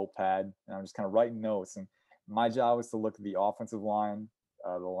got my notepad, and I'm just kind of writing notes, and my job was to look at the offensive line,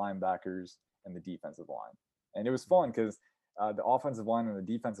 the linebackers, and the defensive line. And it was fun because the offensive line and the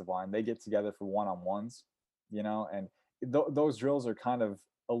defensive line, they get together for one-on-ones, and those drills are kind of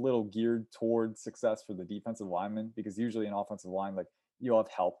a little geared toward success for the defensive lineman, because usually an offensive line, like, you'll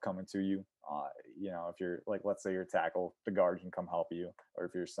have help coming to you. If you're like, let's say you're a tackle, the guard can come help you, or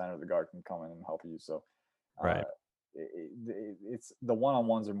if you're a center, the guard can come in and help you. So, Right. it's the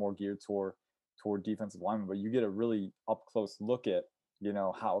one-on-ones are more geared toward defensive linemen, but you get a really up close look at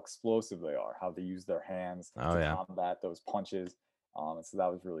how explosive they are, how they use their hands to combat those punches. And so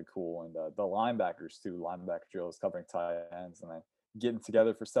that was really cool. And the linebackers too, linebacker drills, covering tight ends, and then getting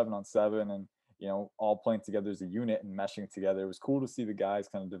together for 7-on-7, and all playing together as a unit and meshing together. It was cool to see the guys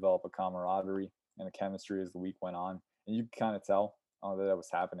kind of develop a camaraderie and a chemistry as the week went on, and you kind of tell that was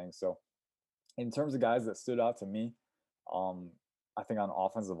happening. So in terms of guys that stood out to me, I think on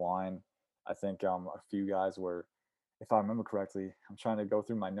offensive line, I think a few guys were, if I remember correctly, I'm trying to go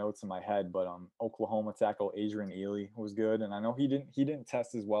through my notes in my head, but Oklahoma tackle Adrian Ely was good, and I know he didn't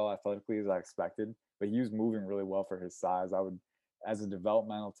test as well athletically as I expected, but he was moving really well for his size. I would, as a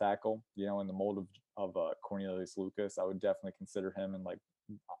developmental tackle, in the mold of Cornelius Lucas, I would definitely consider him in like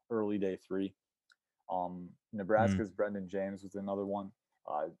early day 3. Nebraska's Brendan James was another one.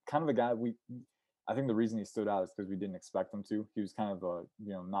 Kind of a guy I think the reason he stood out is because we didn't expect him to. He was kind of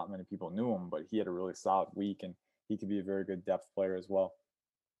not many people knew him, but he had a really solid week, and he could be a very good depth player as well.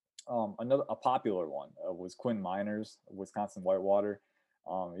 A popular one was Quinn Miners, Wisconsin Whitewater.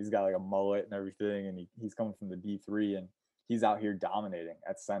 He's got like a mullet and everything, and he's coming from the D3, and he's out here dominating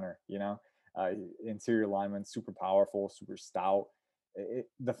at center. Interior lineman, super powerful, super stout.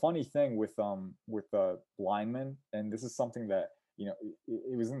 The funny thing with the linemen, and this is something that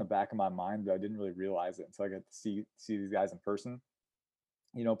it was in the back of my mind, but I didn't really realize it until I got to see these guys in person.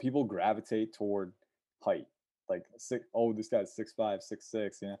 People gravitate toward height, like this guy's 6'5",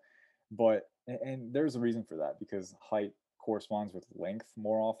 6'6", but and there's a reason for that, because height corresponds with length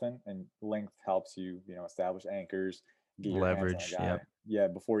more often, and length helps you establish anchors, get your leverage, hands on a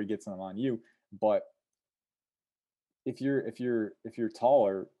guy, before he gets them on you. But if you're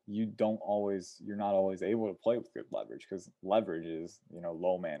taller, you're not always able to play with good leverage, because leverage is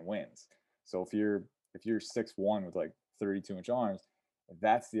low man wins. So if you're 6'1" with like 32-inch arms,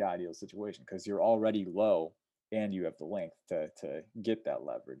 that's the ideal situation, because you're already low and you have the length to get that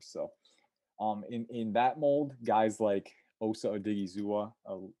leverage. So in that mold, guys like Osa Odigizua,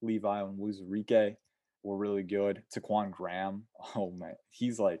 Levi and Wuzurike were really good. Taquan Graham, oh man,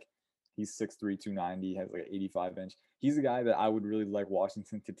 he's 6'3", 290, has like an 85-inch. He's a guy that I would really like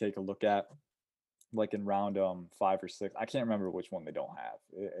Washington to take a look at, like in round 5 or 6. I can't remember which one they don't have.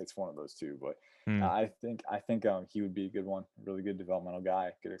 It's one of those two, but I think he would be a good one. Really good developmental guy,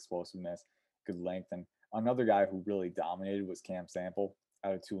 good explosiveness, good length. And another guy who really dominated was Cam Sample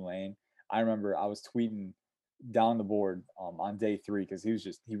out of Tulane. I remember I was tweeting down the board on day 3, because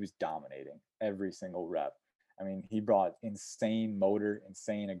he was dominating every single rep. I mean, he brought insane motor,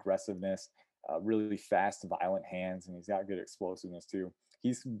 insane aggressiveness, really fast, violent hands, and he's got good explosiveness too.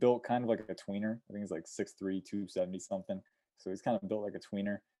 He's built kind of like a tweener. I think he's like 6'3", 270 something. So he's kind of built like a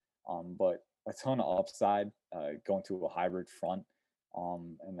tweener, but a ton of upside, going to a hybrid front.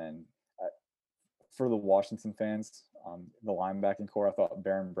 And then for the Washington fans, the linebacking core, I thought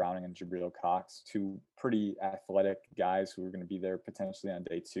Baron Browning and Jabril Cox, two pretty athletic guys who were going to be there potentially on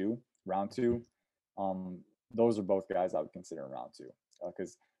day 2, round 2. Those are both guys I would consider in round 2,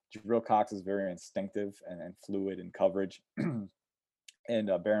 because Jabril Cox is very instinctive and fluid in coverage.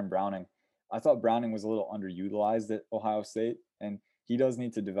 And Baron Browning, I thought Browning was a little underutilized at Ohio State, and he does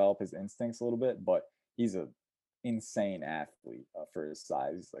need to develop his instincts a little bit, but he's an insane athlete for his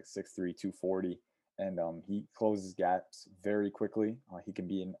size. He's like 6'3", 240, and he closes gaps very quickly. He can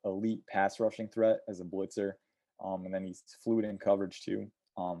be an elite pass rushing threat as a blitzer, and then he's fluid in coverage too.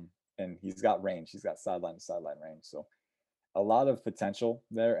 And he's got range. He's got sideline to sideline range. So a lot of potential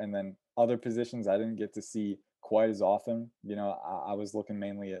there. And then other positions I didn't get to see quite as often. I was looking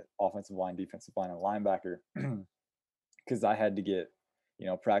mainly at offensive line, defensive line, and linebacker, because I had to get,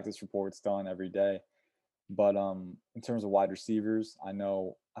 practice reports done every day. But in terms of wide receivers, I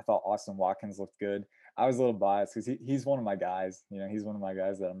thought Austin Watkins looked good. I was a little biased because he's one of my guys. He's one of my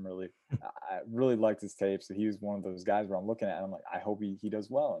guys that I really liked his tape. So he was one of those guys where I'm looking at and I'm like, I hope he does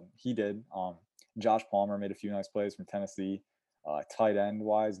well. And he did. Josh Palmer made a few nice plays from Tennessee. Tight end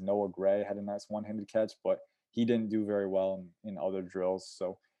wise, Noah Gray had a nice one-handed catch, but he didn't do very well in other drills.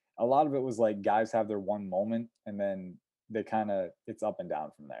 So a lot of it was like guys have their one moment and then it's up and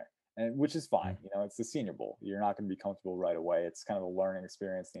down from there. And which is fine. It's the Senior Bowl. You're not going to be comfortable right away. It's kind of a learning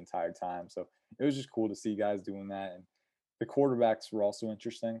experience the entire time. So it was just cool to see guys doing that. And the quarterbacks were also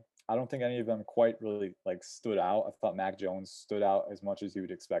interesting. I don't think any of them quite really like stood out. I thought Mac Jones stood out as much as you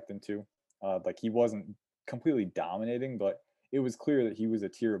would expect him to. Like he wasn't completely dominating, but it was clear that he was a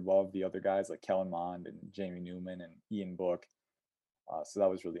tier above the other guys like Kellen Mond and Jamie Newman and Ian Book. So that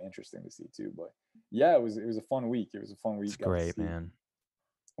was really interesting to see too. But yeah, it was a fun week. It was a fun week. It's great, man.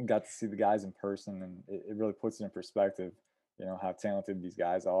 Got to see the guys in person, and it really puts it in perspective, you know, how talented these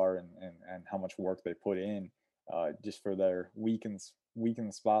guys are and how much work they put in just for their week in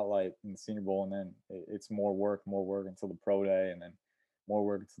the spotlight in the Senior Bowl. And then it's more work until the pro day, and then more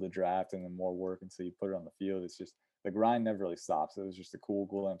work until the draft, and then more work until you put it on the field. It's just the grind never really stops. It was just a cool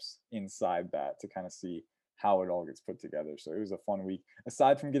glimpse inside that to kind of see how it all gets put together. So it was a fun week.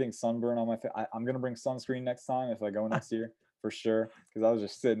 Aside from getting sunburn on my face, I'm going to bring sunscreen next time if I go next year for sure. Cause I was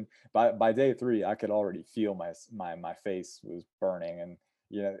just sitting by day 3, I could already feel my face was burning. And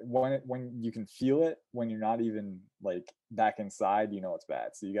you know, when you can feel it, when you're not even like back inside, you know, it's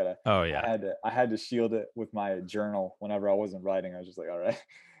bad. So you gotta, I had to shield it with my journal whenever I wasn't writing. I was just like, all right.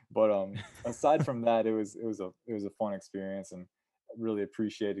 But aside from that, it was a fun experience, and really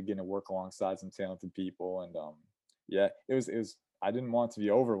appreciated getting to work alongside some talented people. And yeah, it was I didn't want it to be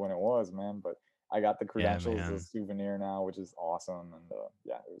over when it was, man, but I got the credentials as a souvenir now, which is awesome. And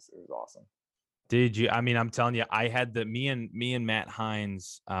yeah, it was awesome. Did you? I mean, I'm telling you, I had me and Matt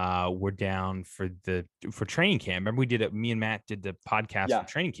Hines were down for training camp. Remember we did it. Me and Matt did the podcast for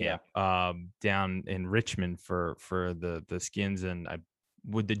training camp down in Richmond for the Skins, and I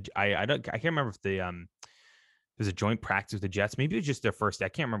can't remember if it was a joint practice with the Jets. Maybe it was just their first day. I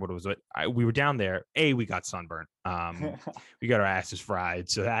can't remember what it was. We were down there. We got sunburned. We got our asses fried.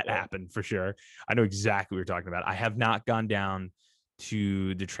 So that happened for sure. I know exactly what you're talking about. I have not gone down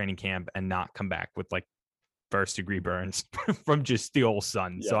to the training camp and not come back with like first degree burns from just the old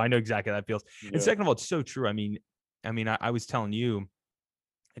sun. Yeah. So I know exactly how that feels. Yeah. And second of all, it's so true. I mean, I was telling you,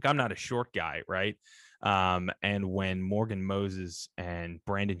 like, I'm not a short guy, right? And when Morgan Moses and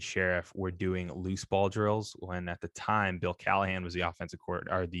Brandon Sheriff were doing loose ball drills, when at the time Bill Callahan was the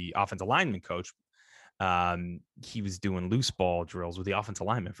offensive lineman coach, he was doing loose ball drills with the offensive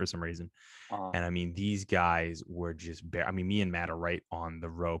lineman for some reason. And I mean, these guys were just me and Matt are right on the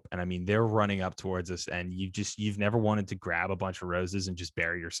rope. And I mean, they're running up towards us, and you've never wanted to grab a bunch of roses and just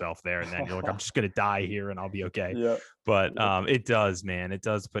bury yourself there. And then you're like, I'm just going to die here and I'll be okay. Yeah. But it does, man. It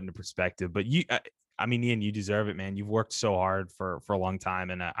does put into perspective. But Ian, you deserve it, man. You've worked so hard for a long time.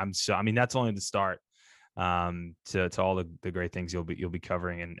 And that's only the start to all the great things you'll be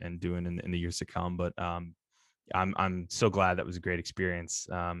covering and doing in the years to come. But I'm so glad that was a great experience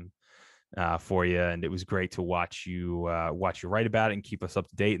for you, and it was great to watch you write about it and keep us up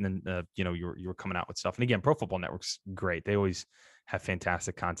to date. And then you were coming out with stuff. And again, Pro Football Network's great. They always have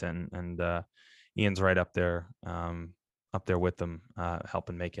fantastic content, and Ian's right up there with them,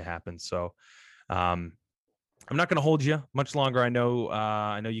 helping make it happen. So I'm not going to hold you much longer. I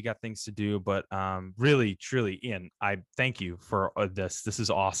know you got things to do, but really, truly, Ian, I thank you for this. This is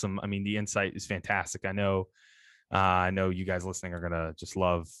awesome. I mean, the insight is fantastic. I know you guys listening are going to just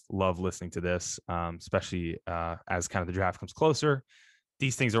love listening to this, especially as kind of the draft comes closer.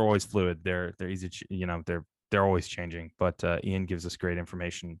 These things are always fluid. They're easy, they're always changing, but Ian gives us great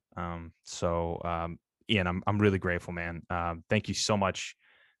information. So Ian, I'm really grateful, man. Thank you so much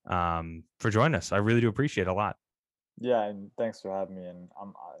for joining us. I really do appreciate it a lot. Yeah, and thanks for having me. And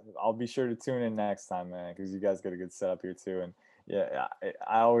I'll be sure to tune in next time, man, because you guys got a good setup here too. And yeah,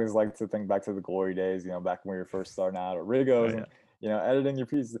 I always like to think back to the glory days, back when we were first starting out at Rigos, and editing your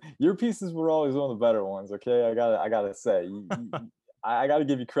pieces. Your pieces were always one of the better ones. Okay, I gotta say, I got to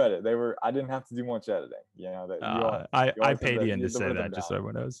give you credit. I didn't have to do much editing. I paid Ian to say that, just so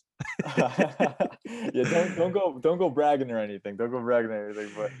everyone knows. Yeah, don't go bragging or anything. Don't go bragging or anything.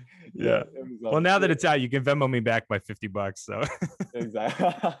 But yeah. Well, now that it's out, you can Venmo me back by $50. So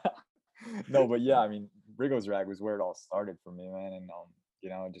exactly. No, but yeah, I mean, Rigos Rag was where it all started for me, man.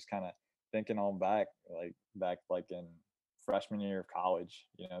 And just kind of thinking on back in freshman year of college.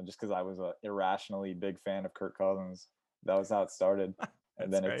 Just because I was a irrationally big fan of Kirk Cousins. That was how it started.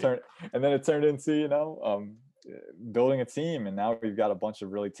 And then it turned into, building a team. And now we've got a bunch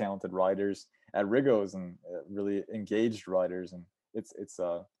of really talented writers at Rigos and really engaged writers. And it's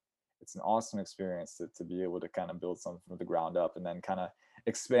an awesome experience to be able to kind of build something from the ground up and then kind of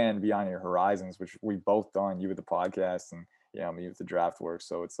expand beyond your horizons, which we've both done, you with the podcast and me with the draft work.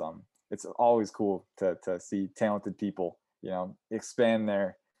 So it's always cool to see talented people, expand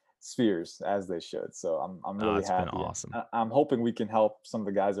their spheres as they should. So I'm really happy. Been awesome. I'm hoping we can help some of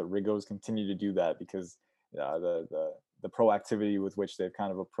the guys at Rigos continue to do that, because the proactivity with which they've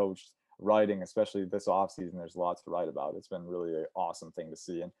kind of approached writing, especially this offseason, there's lots to write about. It's been really an awesome thing to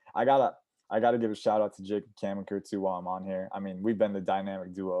see. And I gotta give a shout out to Jacob Kamenker too while I'm on here. I mean, we've been the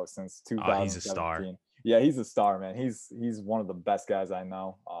dynamic duo since 2017. Oh, he's a star. Yeah, he's a star, man. He's one of the best guys I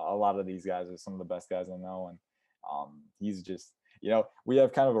know. A lot of these guys are some of the best guys I know, and he's just, we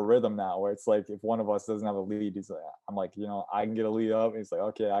have kind of a rhythm now where it's like if one of us doesn't have a lead, he's like, I'm like, I can get a lead up. And he's like,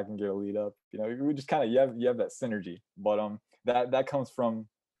 okay, I can get a lead up. We just kind of you have that synergy, but that comes from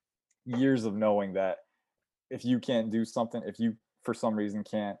years of knowing that if you can't do something, if you for some reason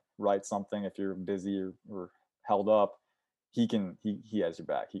can't write something, if you're busy or held up, he has your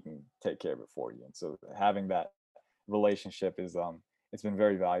back. He can take care of it for you. And so having that relationship is it's been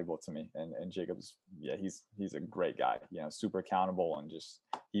very valuable to me. And Jacob's, yeah, he's a great guy, super accountable, and just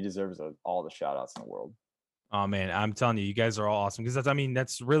he deserves all the shout outs in the world. Oh man, I'm telling you, you guys are all awesome, because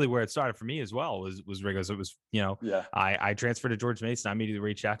that's really where it started for me as well, was Rigos. It was, I transferred to George Mason. I immediately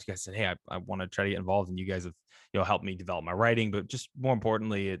reached out to you guys, said, hey, I want to try to get involved, and you guys have, helped me develop my writing, but just more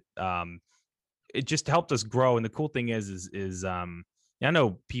importantly, it just helped us grow. And the cool thing is I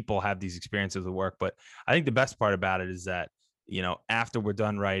know people have these experiences with work, but I think the best part about it is that, after we're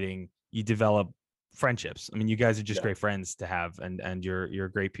done writing, you develop friendships. I mean, you guys are just great friends to have, and you're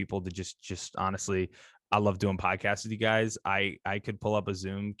great people to just honestly, I love doing podcasts with you guys. I could pull up a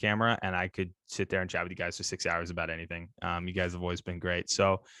Zoom camera and I could sit there and chat with you guys for 6 hours about anything. You guys have always been great.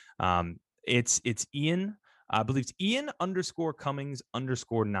 So it's Ian. I believe it's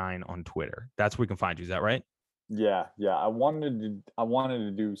Ian_Cummings_9 on Twitter. That's where we can find you. Is that right? Yeah. I wanted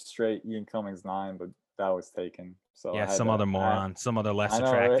to do straight Ian Cummings 9, but that was taken. So yeah, some other moron, some other less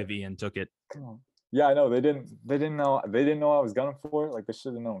attractive right? Ian took it. Come on. Yeah, I know they didn't know I was gunning for it. Like, they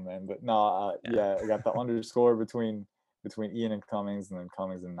should have known, man. But no, I got the underscore between Ian and Cummings, and then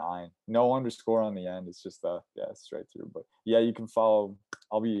Cummings and 9. No underscore on the end. It's just straight through. But yeah, you can follow.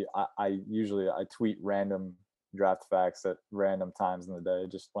 I usually tweet random draft facts at random times in the day,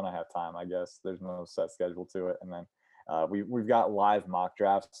 just when I have time, I guess. There's no set schedule to it. And then we've got live mock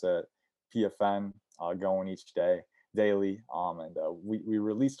drafts at PFN going each day. Daily, and we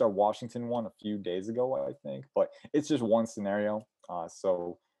released our Washington one a few days ago, I think, but it's just one scenario.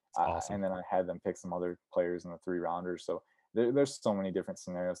 Awesome. And then I had them pick some other players in the 3-rounders. So there's so many different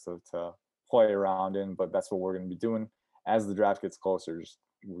scenarios to play around in, but that's what we're going to be doing as the draft gets closer.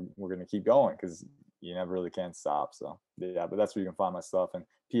 We're going to keep going, because you never really can stop. So yeah, but that's where you can find my stuff. And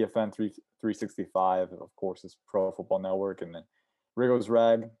PFN 365, of course, is Pro Football Network, and then Rigos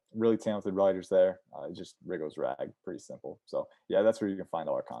Rag, really talented writers there. Just Rigos Rag, pretty simple. So yeah, that's where you can find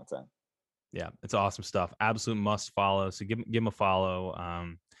all our content. Yeah, it's awesome stuff. Absolute must follow. So give him a follow.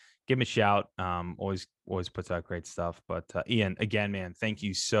 Give him a shout. Always puts out great stuff. But Ian, again, man, thank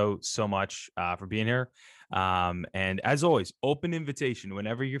you so much for being here. And as always, open invitation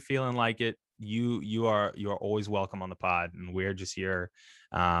whenever you're feeling like it. You are always welcome on the pod, and we're just here.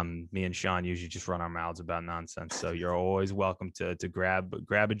 Me and Sean usually just run our mouths about nonsense, so you're always welcome to grab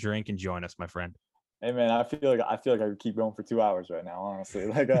a drink and join us, my friend. Hey man, I feel like I could keep going for 2 hours right now, honestly.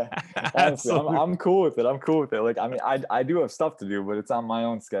 Like, honestly, I'm cool with it. Like, I mean, I do have stuff to do, but it's on my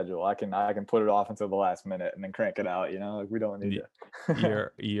own schedule. I can put it off until the last minute and then crank it out. Like, we don't need it.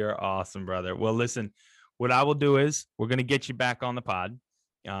 You're awesome, brother. Well, listen, what I will do is we're gonna get you back on the pod.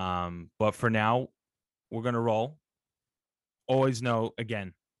 But for now, we're gonna roll. Always know,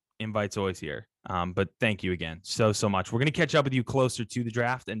 again, invite's always here. But thank you again so much. We're gonna catch up with you closer to the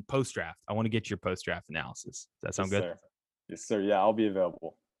draft and post-draft. I want to get your post-draft analysis. Does that sound good? Sir. Yes, sir. Yeah, I'll be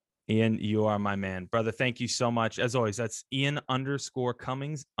available. Ian, you are my man, brother. Thank you so much. As always, that's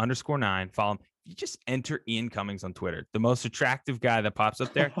Ian_Cummings_9. Follow him. You just enter Ian Cummings on Twitter. The most attractive guy that pops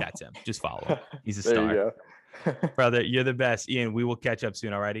up there, that's him. Just follow him. He's a star. There you go. Brother, you're the best. Ian, we will catch up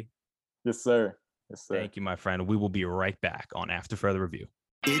soon, alrighty? Yes, sir. Thank you, my friend. We will be right back on After Further Review.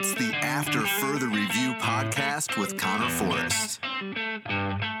 It's the After Further Review podcast with Connor Forrest.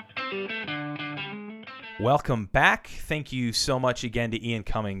 Welcome back. Thank you so much again to Ian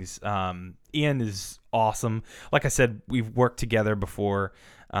Cummings. Ian is awesome. Like I said, we've worked together before,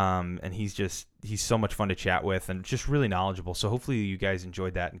 and he's so much fun to chat with and just really knowledgeable. So hopefully you guys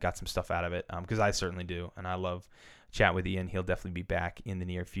enjoyed that and got some stuff out of it, because I certainly do, and I love chatting with Ian. He'll definitely be back in the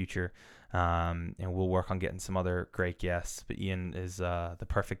near future, and we'll work on getting some other great guests. But Ian is the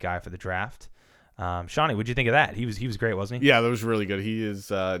perfect guy for the draft. Shawnee, what'd you think of that? He was great, wasn't he? Yeah, that was really good. He is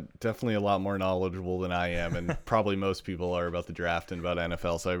definitely a lot more knowledgeable than I am, and probably most people are about the draft and about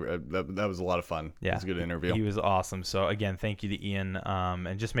NFL. So that was a lot of fun. Yeah, it was a good interview. He was awesome. So again, thank you to Ian.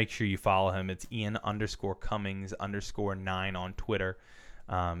 And just make sure you follow him. It's Ian_Cummings_9 on Twitter.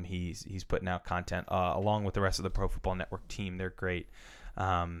 He's putting out content along with the rest of the Pro Football Network team. They're great.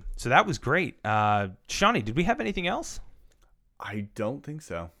 So that was great. Shawnee, did we have anything else? I don't think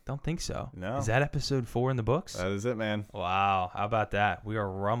so. Don't think so. No. Is that episode 4 in the books? That is it, man. Wow. How about that? We are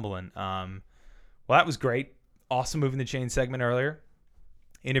rumbling. Well, that was great. Awesome moving the chain segment earlier.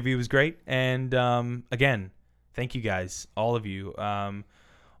 Interview was great. And again, thank you guys, all of you,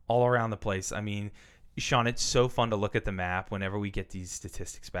 all around the place. I mean, Sean, it's so fun to look at the map whenever we get these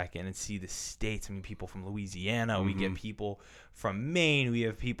statistics back in and see the states. I mean, people from Louisiana, we get people from Maine, we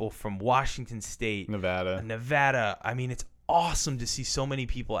have people from Washington State, Nevada. I mean, it's awesome to see so many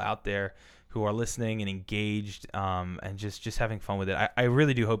people out there who are listening and engaged, and just having fun with it. I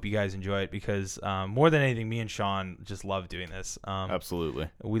really do hope you guys enjoy it because more than anything, me and Sean just love doing this. Absolutely.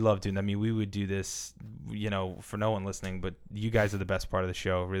 We love doing that. I mean, we would do this, for no one listening, but you guys are the best part of the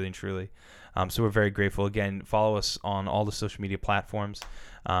show, really and truly. So we're very grateful. Again, follow us on all the social media platforms.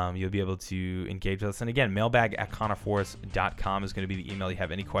 You'll be able to engage with us. And again, mailbag@connorforest.com is going to be the email. You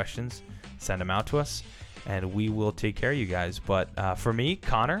have any questions, send them out to us, and we will take care of you guys. But for me,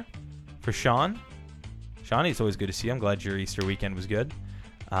 Connor, for Shawnee, it's always good to see you. I'm glad your Easter weekend was good.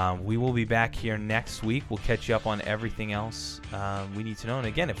 We will be back here next week. We'll catch you up on everything else we need to know. And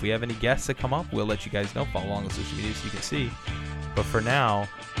again, if we have any guests that come up, we'll let you guys know. Follow along on social media so you can see. But for now,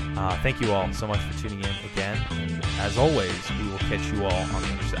 thank you all so much for tuning in again. And as always, we will catch you all on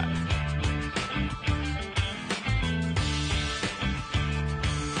the other side.